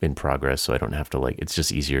in progress, so I don't have to it's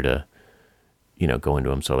just easier to, go into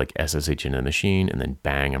them. So like SSH in the machine, and then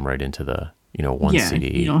bang, I'm right into the, one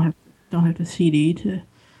CD. You don't have to CD to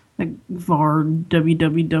like var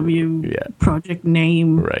www project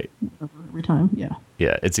name right every time. Yeah.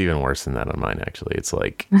 Yeah, it's even worse than that on mine actually. It's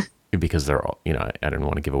like because they're all, I don't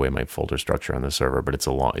want to give away my folder structure on the server, but it's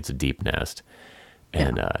a deep nest,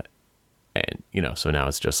 and so now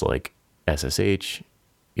it's just like SSH,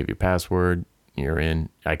 give your password, you're in.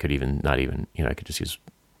 I could even not even, I could just use.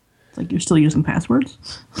 It's like you're still using passwords.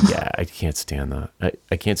 Yeah, I can't stand that.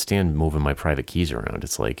 I can't stand moving my private keys around.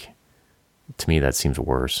 It's like, to me, that seems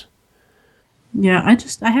worse. Yeah,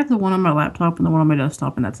 I have the one on my laptop and the one on my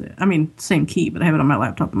desktop, and that's it. I mean, same key, but I have it on my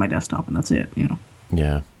laptop and my desktop, and that's it.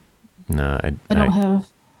 Yeah. No, I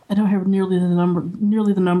don't have nearly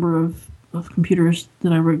the number of computers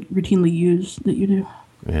that I routinely use that you do.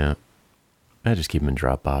 Yeah. I just keep them in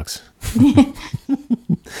Dropbox.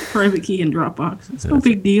 Private key in Dropbox. It's no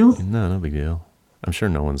big deal. No big deal. I'm sure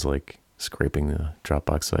no one's scraping the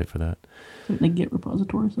Dropbox site for that. They get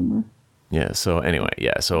repository somewhere. Yeah. So anyway,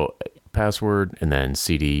 so password and then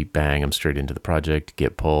CD, bang, I'm straight into the project,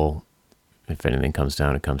 git pull. If anything comes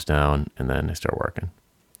down, it comes down, and then I start working.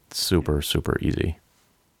 Super, super easy.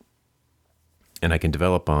 And I can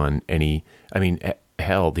develop on any,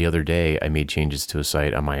 hell, the other day I made changes to a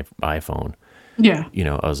site on my iPhone. Yeah.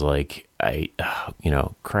 I was like,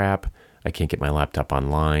 crap, I can't get my laptop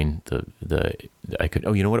online.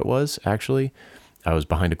 You know what it was, actually? I was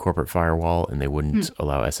behind a corporate firewall, and they wouldn't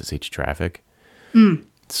allow SSH traffic.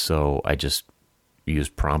 So I just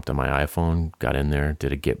used prompt on my iPhone, got in there,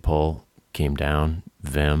 did a git pull, came down,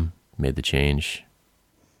 vim, made the change,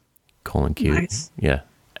 :Q. Nice. Yeah,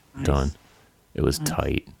 nice. Done. It was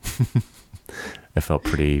tight. I felt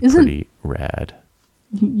pretty rad.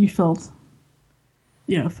 You felt,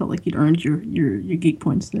 it felt like you'd earned your geek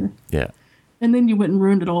points there. Yeah. And then you went and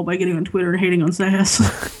ruined it all by getting on Twitter and hating on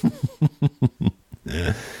SASS.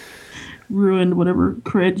 Ruined whatever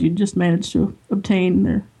cred you just managed to obtain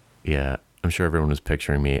there. Yeah. I'm sure everyone was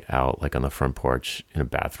picturing me out like on the front porch in a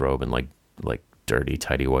bathrobe and like dirty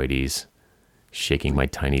tighty whities, shaking my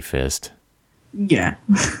tiny fist. Yeah.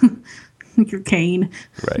 Your cane,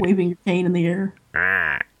 Right. waving your cane in the air.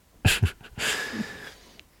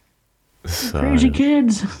 So, Crazy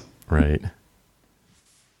kids. right.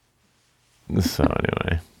 So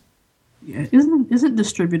anyway, Yeah, isn't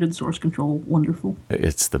distributed source control wonderful?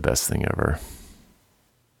 it's the best thing ever.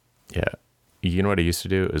 Yeah. You know what I used to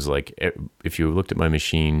do is like, if you looked at my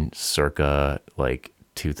machine circa like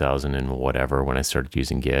 2000 and whatever, when I started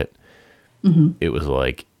using Git, it was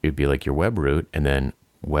like, it'd be like your web root and then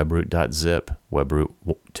webroot.zip,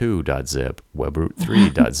 webroot2.zip,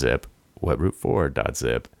 webroot3.zip,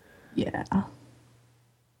 webroot4.zip. Yeah.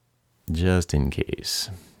 Just in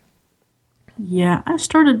case. Yeah, I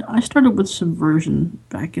started with Subversion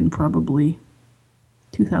back in probably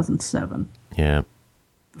 2007. Yeah.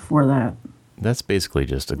 Before that, That's basically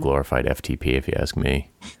just a glorified FTP, if you ask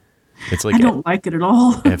me. It's like I don't like it at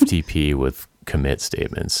all. FTP with commit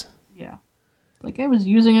statements. Yeah, like I was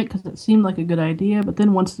using it because it seemed like a good idea, but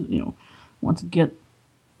then once I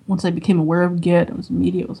became aware of Git, it was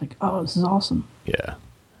immediate. It was like, oh, this is awesome. Yeah.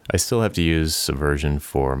 I still have to use Subversion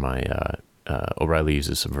for my, O'Reilly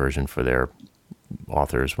uses Subversion for their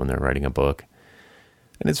authors when they're writing a book.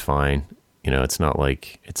 And it's fine. You know, it's not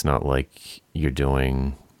like you're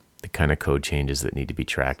doing the kind of code changes that need to be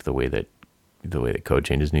tracked the way that code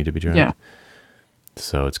changes need to be tracked. Yeah.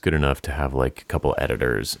 So it's good enough to have like a couple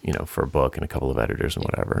editors, you know, for a book and a couple of editors and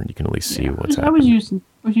whatever, and you can at least see what's happening. I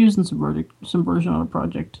was using Subversion on a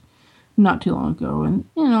project not too long ago, and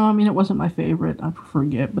I mean, it wasn't my favorite. I prefer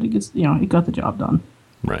Git, but it got the job done.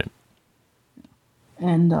 Right.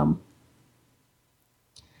 And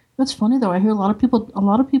that's funny though. I hear a lot of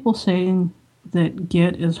people saying that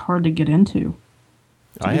Git is hard to get into.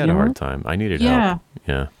 I had a hard time. I needed help.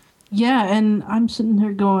 Yeah. Yeah, and I'm sitting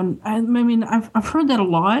here going, I mean, I've heard that a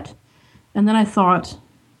lot, and then I thought,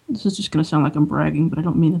 this is just going to sound like I'm bragging, but I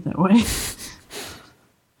don't mean it that way.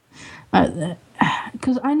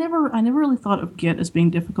 Because I never really thought of Git as being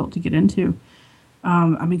difficult to get into.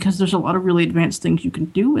 I mean, because there's a lot of really advanced things you can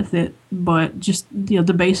do with it, but just the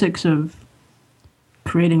basics of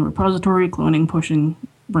creating a repository, cloning, pushing,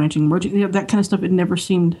 branching, merging, that kind of stuff, it never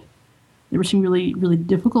seemed really, really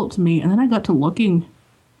difficult to me. And then I got to looking.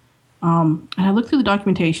 And I looked through the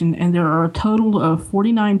documentation, and there are a total of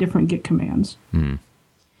 49 different Git commands. And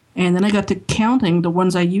then I got to counting the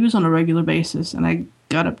ones I use on a regular basis, and I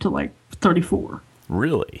got up to like 34.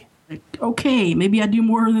 Really? Like, okay, maybe I do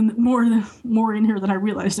more in here than I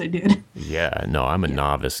realized I did. Yeah. No, I'm a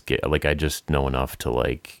novice Git. Like, I just know enough to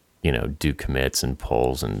like, do commits and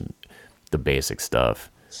pulls and the basic stuff.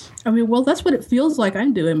 I mean, well, that's what it feels like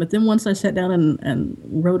I'm doing. But then once I sat down and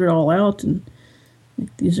wrote it all out, and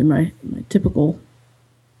like, these are my typical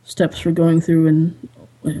steps for going through and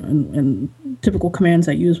typical commands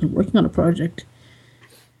I use when working on a project.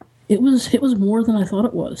 It was more than I thought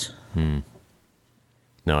it was.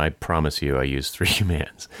 No, I promise you, I use 3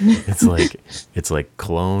 commands. It's like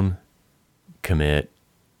clone, commit,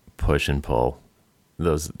 push, and pull.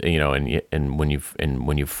 Those, and when you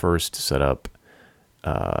first set up,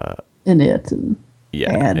 init and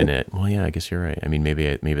add. Init. Well, yeah, I guess you're right. I mean,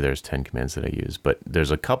 maybe there's 10 commands that I use, but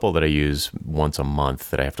there's a couple that I use once a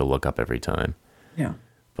month that I have to look up every time. Yeah.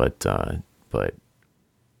 But I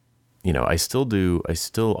still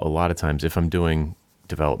a lot of times, if I'm doing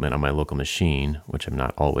development on my local machine, which I'm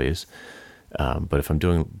not always, but if I'm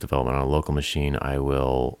doing development on a local machine, I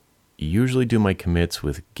will usually do my commits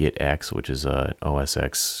with GitX, which is a OS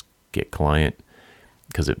X Git client,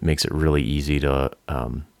 because it makes it really easy to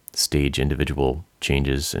stage individual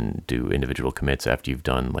changes and do individual commits after you've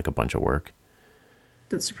done like a bunch of work.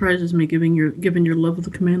 That surprises me, given your love of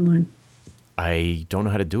the command line. I don't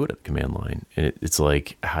know how to do it at the command line. And it's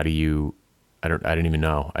like, how do you? I didn't even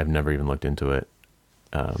know. I've never even looked into it.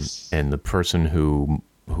 And the person who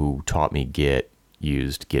taught me Git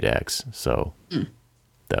used GitX, so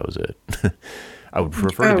that was it. I would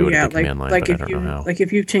prefer to do it at the command line, but I don't know how. Like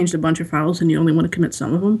if you've changed a bunch of files and you only want to commit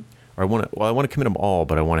some of them? Or I want to commit them all,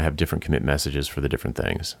 but I want to have different commit messages for the different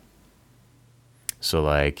things. So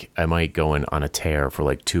like I might go in on a tear for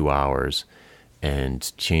like 2 hours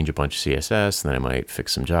and change a bunch of CSS, and then I might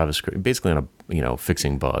fix some JavaScript. Basically on a,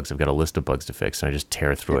 fixing bugs. I've got a list of bugs to fix, and I just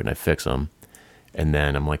tear through it and I fix them. And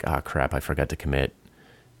then I'm like, crap, I forgot to commit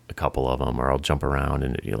a couple of them, or I'll jump around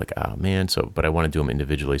and you're like, man. So, but I want to do them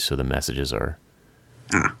individually so the messages are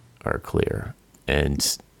clear.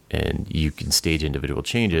 And you can stage individual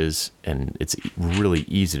changes, and it's really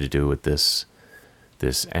easy to do with this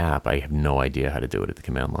app. I have no idea how to do it at the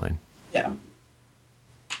command line. Yeah.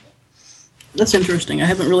 That's interesting. I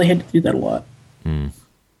haven't really had to do that a lot.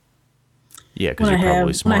 Yeah, because you're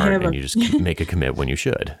probably smart and you just make a commit when you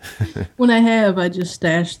should. When I just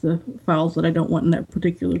stash the files that I don't want in that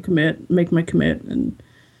particular commit, make my commit, and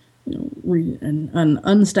and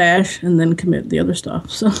unstash, and then commit the other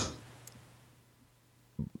stuff. So.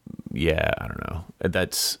 Yeah, I don't know.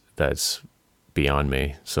 That's beyond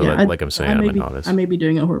me. So like I'm saying, I'm a novice. I may be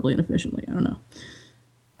doing it horribly inefficiently. I don't know.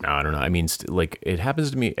 No, I don't know. I mean, like it happens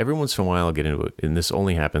to me every once in a while. I'll get into it, and this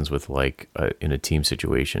only happens with like in a team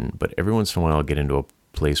situation. But every once in a while, I'll get into a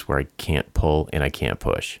place where I can't pull and I can't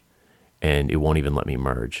push, and it won't even let me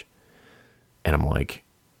merge. And I'm like,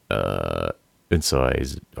 and so I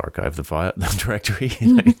archive the file, the directory,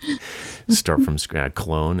 and I start from scratch,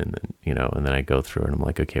 clone, and then and then I go through and I'm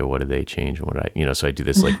like, okay, what did they change? And what did I, so I do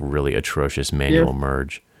this like really atrocious manual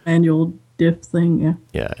merge. Manual diff thing, yeah.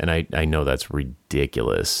 Yeah, and I know that's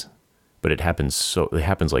ridiculous, but it happens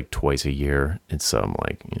like twice a year, and so I'm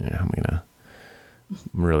like, I'm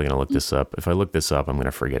really gonna look this up. If I look this up, I'm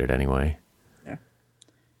gonna forget it anyway. Yeah.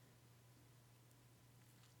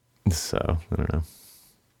 So I don't know,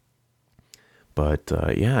 but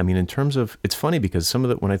yeah, I mean, in terms of, it's funny because some of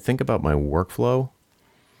the, when I think about my workflow,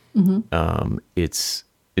 it's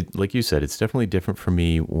like you said, it's definitely different for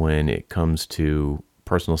me when it comes to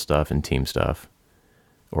personal stuff and team stuff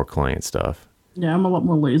or client stuff. Yeah, I'm a lot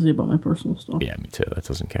more lazy about my personal stuff. Yeah, me too. That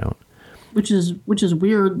doesn't count. Which is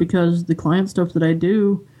weird because the client stuff that I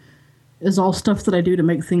do is all stuff that I do to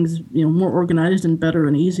make things, more organized and better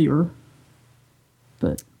and easier.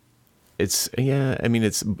 But it's, yeah, I mean,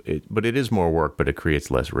 but it is more work, but it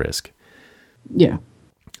creates less risk. Yeah.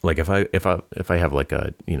 Like if I have like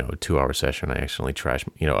a 2-hour session, I accidentally trash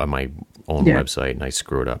on my own website and I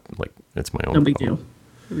screw it up, like it's my own. No big deal.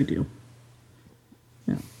 No big deal.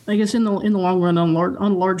 Yeah, I guess in the long run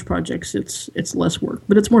on large projects, it's less work,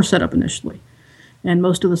 but it's more setup initially, and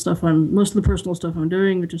most of the personal stuff I'm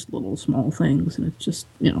doing are just little small things, and it's just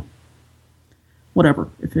whatever.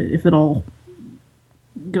 If it all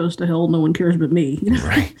goes to hell, no one cares but me.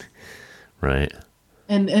 Right.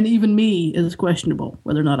 And even me is questionable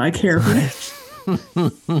whether or not I care.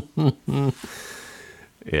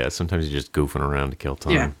 Yeah, sometimes you're just goofing around to kill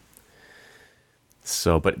time. Yeah.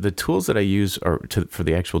 So, but the tools that I use for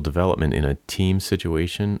the actual development in a team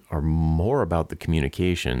situation are more about the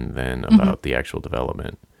communication than about the actual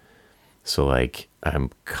development. So, like,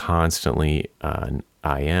 I'm constantly on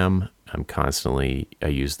IM. I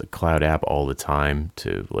use the cloud app all the time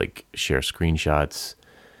to like share screenshots,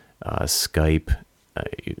 Skype.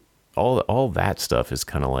 All that stuff is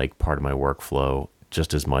kind of like part of my workflow,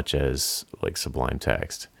 just as much as like Sublime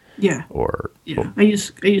Text. Yeah. I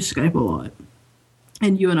use Skype a lot,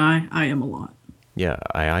 and you and I am a lot. Yeah,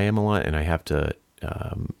 I am a lot, and I have to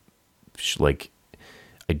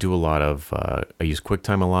I do a lot of I use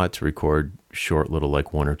QuickTime a lot to record short little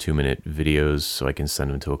like 1 or 2 minute videos, so I can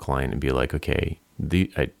send them to a client and be like, okay,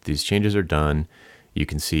 these changes are done. You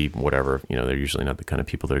can see whatever, they're usually not the kind of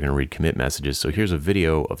people that are going to read commit messages. So here's a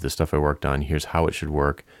video of the stuff I worked on. Here's how it should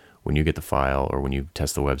work. When you get the file or when you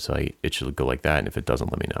test the website, it should go like that. And if it doesn't,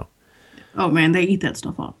 let me know. Oh man, they eat that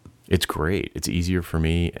stuff up. It's great. It's easier for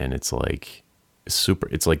me. And it's like it's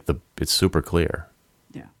super clear.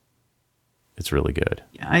 Yeah. It's really good.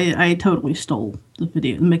 Yeah. I totally stole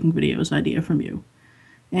the making videos idea from you.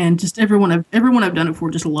 And just everyone I've done it for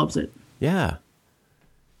just loves it. Yeah.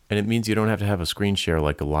 And it means you don't have to have a screen share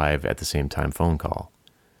like a live at the same time phone call.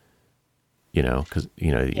 Because,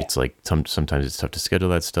 it's like sometimes it's tough to schedule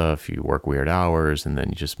that stuff. You work weird hours and then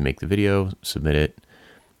you just make the video, submit it,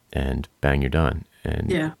 and bang, you're done.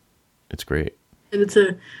 And it's great. And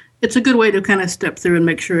it's a good way to kind of step through and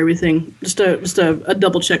make sure everything, just a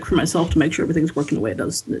double check for myself to make sure everything's working the way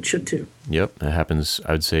it should too. Yep. It happens,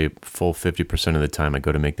 I would say full 50% of the time I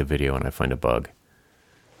go to make the video and I find a bug.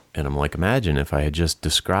 And I'm like, imagine if I had just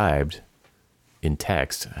described in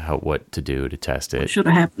text what to do to test it. It should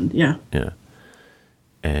have happened, yeah. Yeah.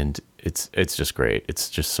 And it's just great. It's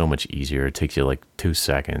just so much easier. It takes you like 2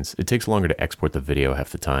 seconds. It takes longer to export the video half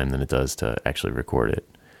the time than it does to actually record it.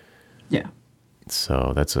 Yeah.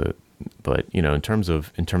 So but in terms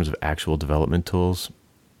of actual development tools,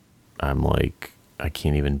 I'm like, I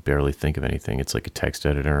can't even barely think of anything. It's like a text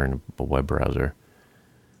editor and a web browser.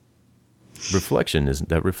 Reflection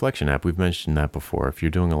app. We've mentioned that before. If you're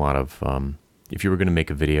doing a lot of, if you were going to make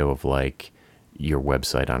a video of like your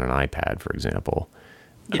website on an iPad, for example,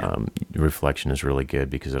 Reflection is really good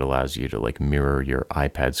because it allows you to like mirror your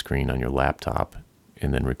iPad screen on your laptop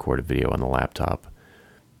and then record a video on the laptop,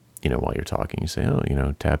 while you're talking. You say,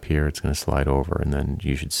 tap here, it's going to slide over, and then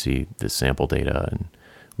you should see the sample data and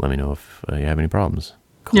let me know if you have any problems.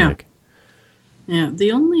 Click. Yeah,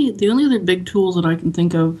 the only other big tools that I can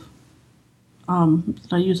think of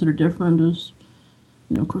that I use that are different is,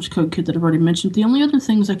 of course, CodeKit that I've already mentioned. The only other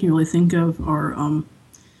things I can really think of are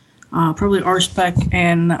probably RSpec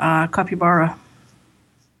and Capybara.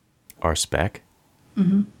 RSpec?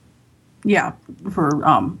 Yeah, for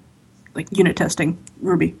like unit testing,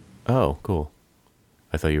 Ruby. Oh, cool.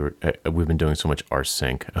 I thought you were. We've been doing so much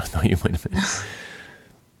rsync. I thought you might have been.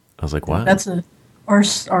 I was like, wow. That's a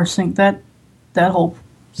rsync. That whole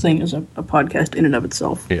thing is a podcast in and of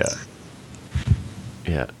itself. Yeah.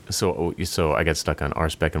 Yeah. So I got stuck on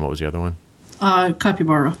RSpec, and what was the other one?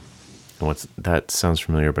 Capybara. And that sounds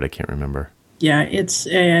familiar, but I can't remember. Yeah, it's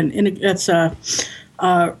a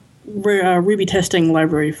Ruby testing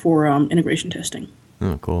library for integration testing.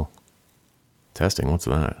 Oh, cool. Testing, what's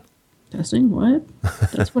that? Testing? What?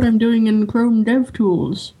 That's what I'm doing in Chrome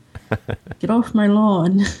DevTools. Get off my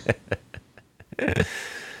lawn.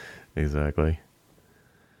 Exactly.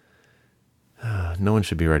 No one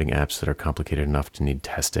should be writing apps that are complicated enough to need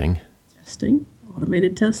testing. Testing?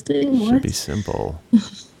 Automated testing? What? Should be simple.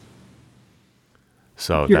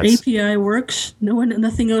 So your API works.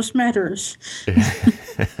 Nothing else matters.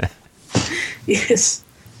 Yes.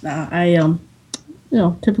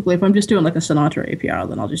 Typically if I'm just doing like a Sinatra API,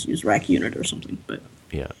 then I'll just use rack unit or something. But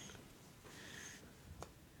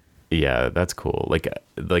yeah, that's cool. Like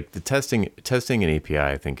the testing an API,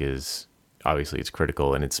 I think is obviously it's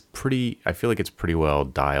critical, and I feel like it's pretty well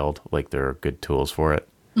dialed. Like there are good tools for it.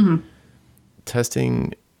 Mm-hmm.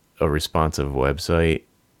 Testing a responsive website,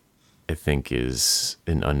 I think, is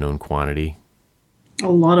an unknown quantity. A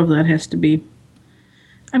lot of that has to be.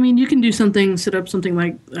 I mean, you can do set up something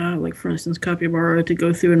like for instance, Capybara to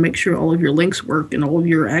go through and make sure all of your links work and all of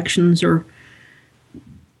your actions are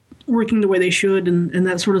working the way they should and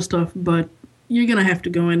that sort of stuff. But you're going to have to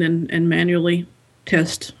go in and manually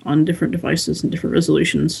test on different devices and different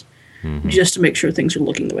resolutions just to make sure things are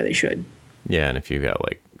looking the way they should. Yeah, and if you got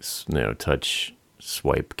touch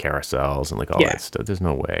swipe carousels and like all that stuff, there's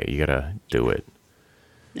no way. You got to do it.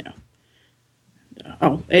 Yeah.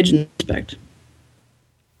 Edge inspect.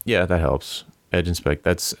 Yeah, that helps. Edge inspect.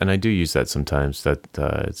 And I do use that sometimes. That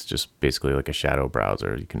it's just basically like a shadow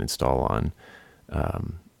browser you can install on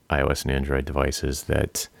iOS and Android devices.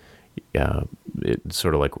 That it's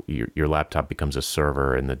sort of like your laptop becomes a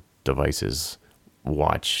server, and the devices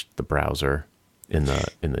watch the browser in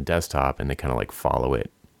the desktop, and they kind of like follow it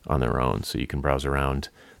on their own. So you can browse around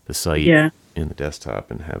the site in the desktop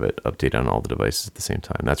and have it update on all the devices at the same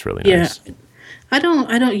time. That's really nice. Yeah. I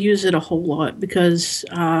don't use it a whole lot because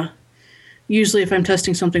usually if I'm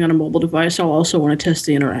testing something on a mobile device, I'll also want to test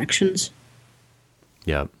the interactions.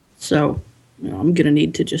 Yeah. So I'm going to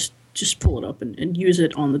need to just pull it up and use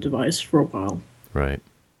it on the device for a while. Right.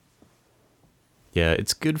 Yeah,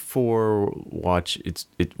 it's good for once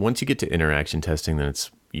you get to interaction testing, then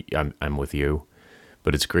I'm with you.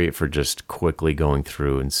 But it's great for just quickly going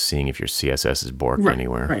through and seeing if your CSS is borked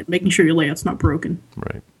anywhere. Right, making sure your layout's not broken.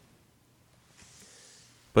 Right.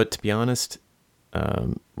 But to be honest,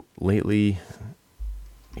 lately,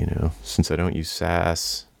 since I don't use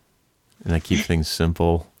SASS and I keep things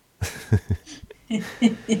simple,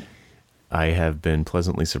 I have been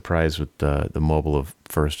pleasantly surprised with the mobile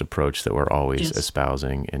first approach that we're always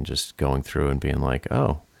espousing, and just going through and being like,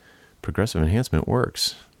 oh, progressive enhancement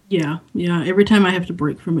works. Yeah. Every time I have to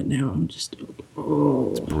break from it now, I'm just,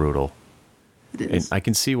 It's brutal. It is. And I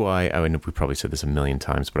can see why, I know we probably said this a million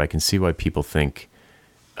times, but I can see why people think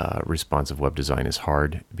responsive web design is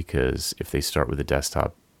hard, because if they start with a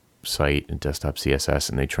desktop site and desktop CSS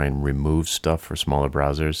and they try and remove stuff for smaller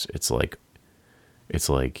browsers, it's like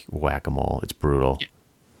whack-a-mole. It's brutal.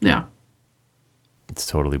 Yeah. It's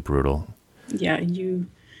totally brutal. Yeah,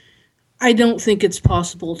 I don't think it's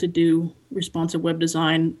possible to do responsive web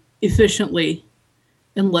design efficiently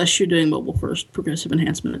unless you're doing mobile first progressive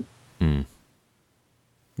enhancement.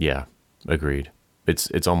 Yeah, agreed.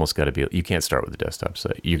 It's almost got to be, you can't start with a desktop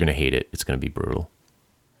site. You're going to hate it. It's going to be brutal.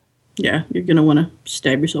 Yeah, you're going to want to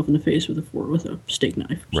stab yourself in the face with a steak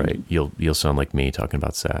knife. Right. You'll sound like me talking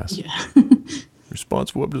about SASS. Yeah.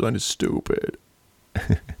 Responsive web design is stupid.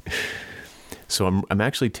 So I'm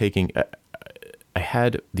actually taking, I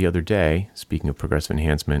had the other day, speaking of progressive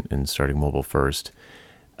enhancement and starting mobile first,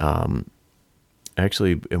 I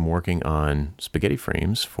actually am working on spaghetti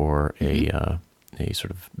frames for a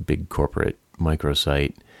sort of big corporate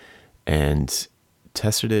microsite, and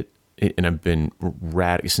tested it. And I've been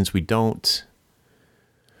since we don't,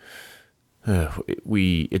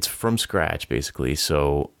 it's from scratch basically.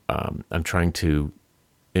 So I'm trying to,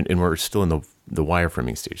 and we're still in the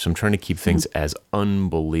wireframing stage. So I'm trying to keep things as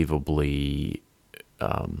unbelievably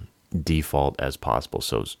default as possible.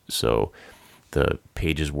 So the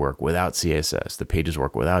pages work without CSS, the pages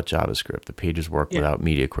work without JavaScript, the pages work without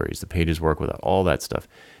media queries, the pages work without all that stuff.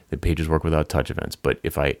 The pages work without touch events. But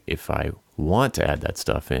if I want to add that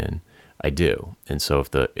stuff in, I do. And so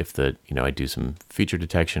if the I do some feature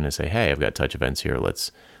detection and say, hey, I've got touch events here,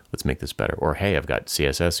 let's make this better. Or hey, I've got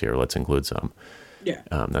CSS here, let's include some. Yeah.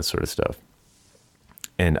 That sort of stuff.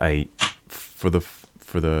 And I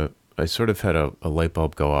sort of had a light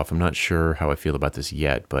bulb go off. I'm not sure how I feel about this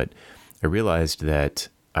yet, but I realized that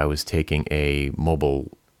I was taking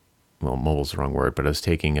mobile's the wrong word, but I was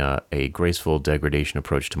taking a graceful degradation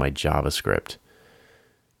approach to my JavaScript,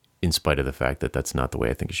 in spite of the fact that that's not the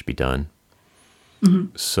way I think it should be done.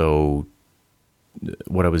 Mm-hmm. So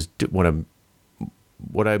what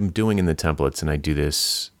I'm doing in the templates, and I do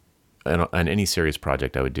this on any serious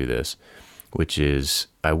project, I would do this, which is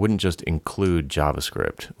I wouldn't just include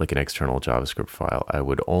JavaScript, like an external JavaScript file. I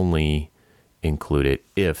would only include it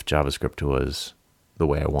if JavaScript was the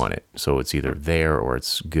way I want it. So it's either there or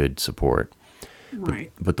it's good support.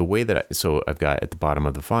 Right. But the way that I've got at the bottom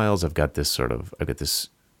of the files, I've got this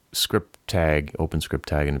script tag, open script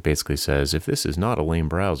tag, and it basically says, if this is not a lame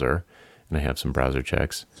browser, and I have some browser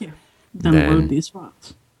checks, then load these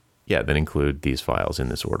files. Yeah, then include these files in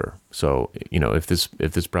this order. So, if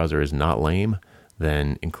this browser is not lame,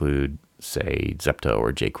 then include, say, Zepto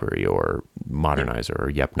or jQuery or Modernizer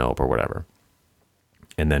or YepNope or whatever.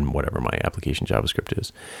 And then whatever my application JavaScript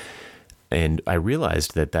is. And I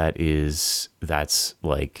realized that's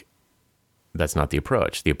not the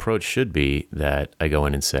approach. The approach should be that I go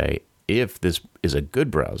in and say, if this is a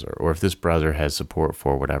good browser, or if this browser has support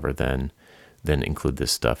for whatever, then include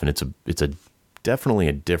this stuff. And it's definitely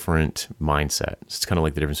a different mindset. It's kind of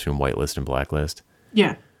like the difference between whitelist and blacklist.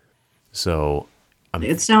 Yeah. So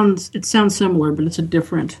it sounds similar, but it's a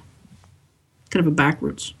different, kind of a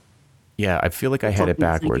backwards. Yeah, I feel like I had it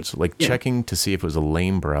backwards. Like checking to see if it was a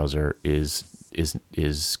lame browser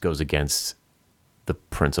goes against the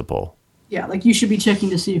principle. Yeah, like you should be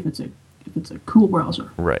checking to see if it's a cool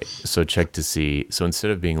browser. Right. So check to see. So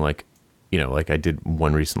instead of being like, like I did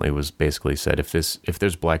one recently, was basically said, if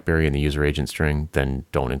there's BlackBerry in the user agent string, then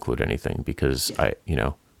don't include anything because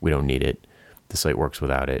we don't need it. The site works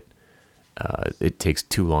without it. It takes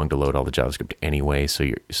too long to load all the JavaScript anyway.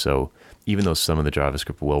 So even though some of the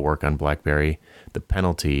JavaScript will work on BlackBerry, the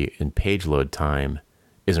penalty in page load time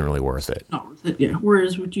isn't really worth it. Not worth it, yeah.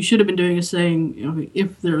 Whereas what you should have been doing is saying,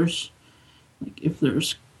 if there's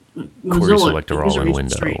query selector all in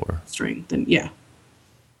window string, then yeah.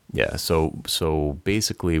 Yeah. So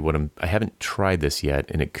basically, I haven't tried this yet,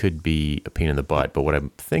 and it could be a pain in the butt. But what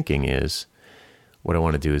I'm thinking is, what I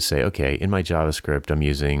want to do is say, okay, in my JavaScript, I'm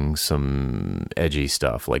using some edgy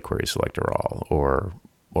stuff like query selector all or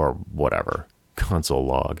whatever, console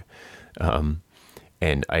log.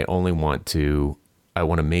 And I want to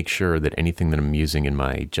make sure that anything that I'm using in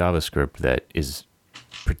my JavaScript that is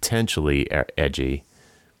potentially edgy,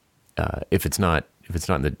 if it's not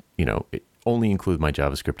in the, only include my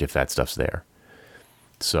JavaScript if that stuff's there.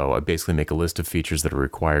 So I basically make a list of features that are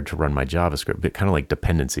required to run my JavaScript, but kind of like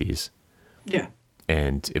dependencies. Yeah.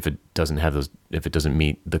 And if it doesn't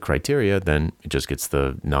meet the criteria, then it just gets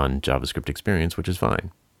the non-JavaScript experience, which is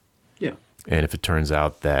fine. Yeah. And if it turns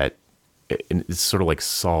out that it sort of like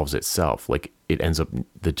solves itself, like the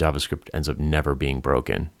JavaScript ends up never being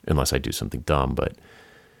broken unless I do something dumb, but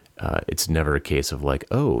it's never a case of like,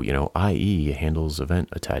 IE handles event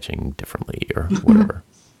attaching differently or whatever.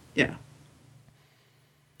 Yeah.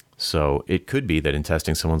 So it could be that in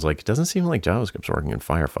testing, someone's like, it doesn't seem like JavaScript's working in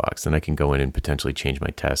Firefox. Then I can go in and potentially change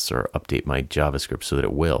my tests or update my JavaScript so that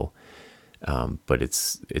it will. But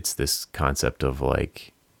it's this concept of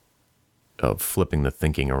flipping the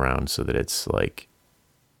thinking around so that it's like,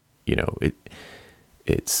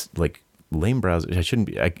 it's like lame browser. I shouldn't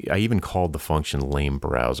be. I even called the function lame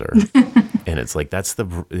browser, and it's like that's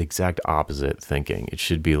the exact opposite thinking. It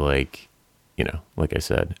should be like, like I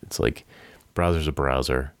said, it's like browser's a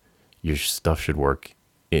browser. Your stuff should work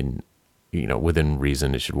in, within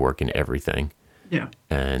reason. It should work in everything. Yeah.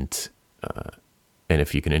 And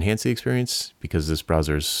if you can enhance the experience because this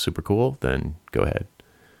browser is super cool, then go ahead.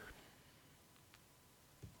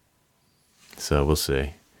 So we'll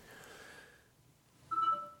see.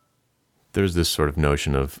 There's this sort of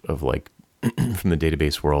notion of like from the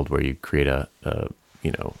database world where you create a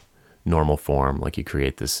normal form, like you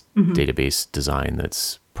create this database design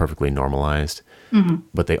that's perfectly normalized,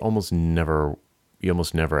 but you almost never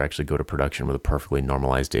actually go to production with a perfectly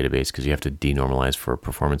normalized database because you have to denormalize for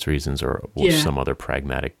performance reasons or some other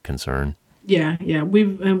pragmatic concern. Yeah.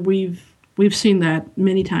 We've we've seen that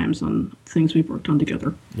many times on things we've worked on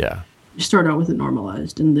together. Yeah. You start out with it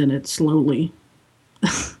normalized, and then it slowly, I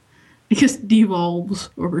guess, devolves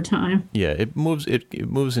over time. Yeah, it moves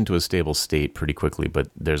into a stable state pretty quickly, but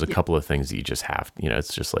there's a couple of things that you just have,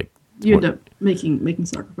 it's just like you end up making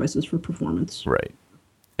sacrifices for performance. Right.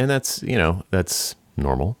 And that's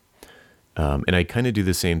normal. And I kind of do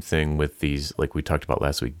the same thing with these, like we talked about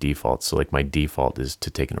last week, defaults. So like my default is to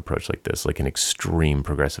take an approach like this, like an extreme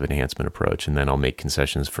progressive enhancement approach. And then I'll make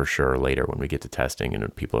concessions for sure later when we get to testing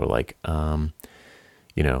and people are like, can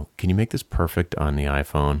you make this perfect on the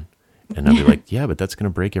iPhone? And I'll be like, yeah, but that's going to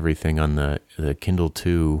break everything on the Kindle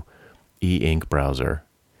 2 e-ink browser.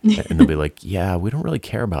 And they'll be like, yeah, we don't really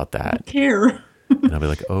care about that. I don't care. And I'll be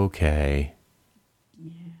like, okay.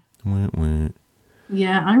 Yeah. Wah, wah.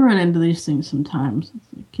 Yeah, I run into these things sometimes. It's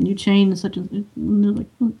like, can you change such a... And they're like,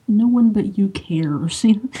 well, no one but you cares.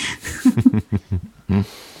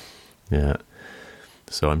 Yeah.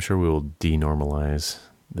 So I'm sure we will denormalize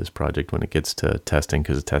this project when it gets to testing,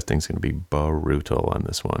 because testing's going to be brutal on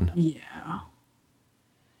this one. Yeah.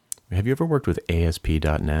 Have you ever worked with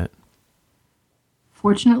ASP.NET?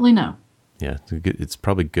 Fortunately, no. Yeah, it's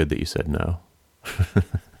probably good that you said no.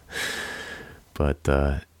 But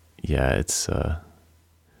yeah, it's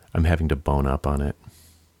I'm having to bone up on it.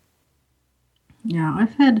 Yeah,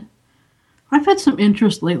 I've had some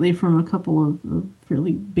interest lately from a couple of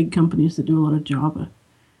fairly big companies that do a lot of Java,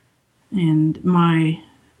 and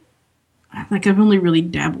I've only really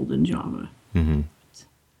dabbled in Java. Mm-hmm.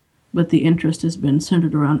 But the interest has been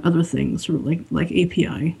centered around other things, sort of like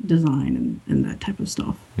API design and that type of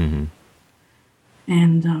stuff. Mm-hmm.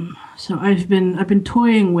 And so I've been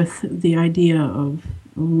toying with the idea of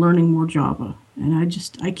learning more Java, and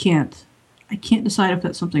I can't decide if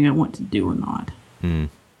that's something I want to do or not.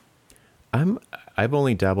 I've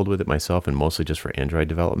only dabbled with it myself, and mostly just for Android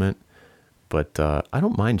development. But I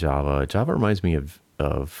don't mind Java. Java reminds me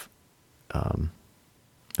of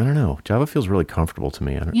I don't know. Java feels really comfortable to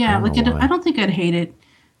me. I don't think I'd hate it.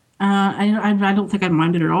 I don't think I'd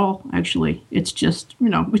mind it at all. Actually, it's just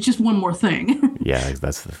it's just one more thing. Yeah,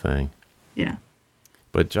 that's the thing. Yeah.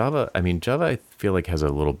 But Java, I feel like has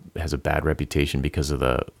a bad reputation because of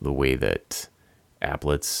the way that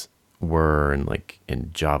applets were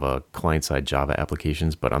and Java client-side Java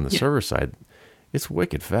applications. But on the server side, it's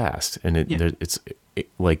wicked fast, and it's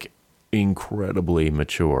incredibly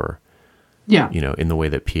mature. Yeah. In the way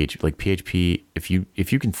that PHP, if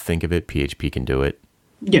you can think of it, PHP can do it.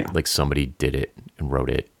 Yeah. Like somebody did it and wrote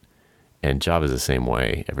it. And Java's the same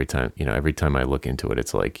way. Every time I look into it,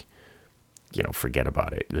 it's like, forget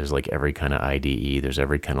about it. There's every kind of IDE, there's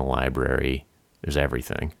every kind of library, there's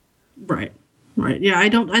everything. Right. Right. Yeah, I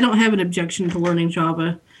don't have an objection to learning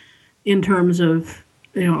Java in terms of,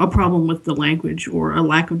 a problem with the language or a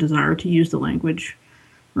lack of desire to use the language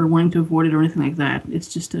or wanting to avoid it or anything like that.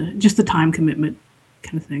 It's just a time commitment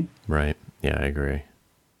kind of thing. Right. Yeah, I agree.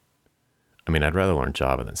 I'd rather learn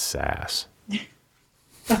Java than SASS.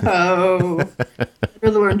 Oh, I'd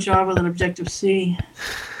rather learn Java than Objective-C.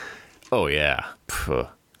 Oh yeah. Puh.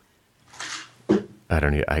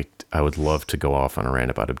 I would love to go off on a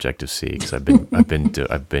rant about Objective-C because I've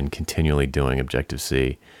been continually doing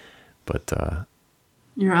Objective-C, but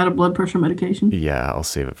you're out of blood pressure medication. Yeah, I'll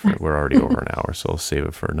save it for. We're already over an hour, so I'll save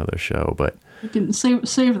it for another show. But you can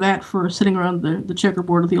save that for sitting around the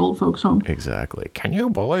checkerboard at the old folks' home. Exactly. Can you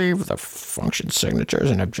believe the function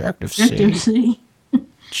signatures in Objective-C? Objective-C.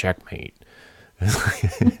 Checkmate.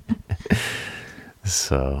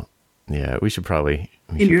 So, yeah, we should probably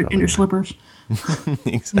in your slippers,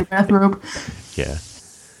 exactly. In your bathrobe. Yeah.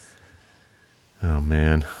 Oh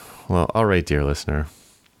man. Well, all right, dear listener.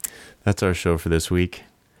 That's our show for this week.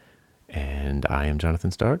 And I am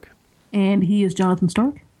Jonathan Stark. And he is Jonathan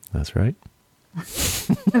Stark. That's right.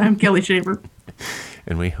 And I'm Kelli Shaver.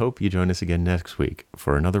 And we hope you join us again next week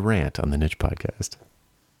for another rant on the Niche Podcast.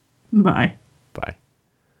 Bye. Bye.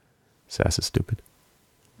 SASS is stupid.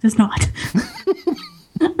 It's not.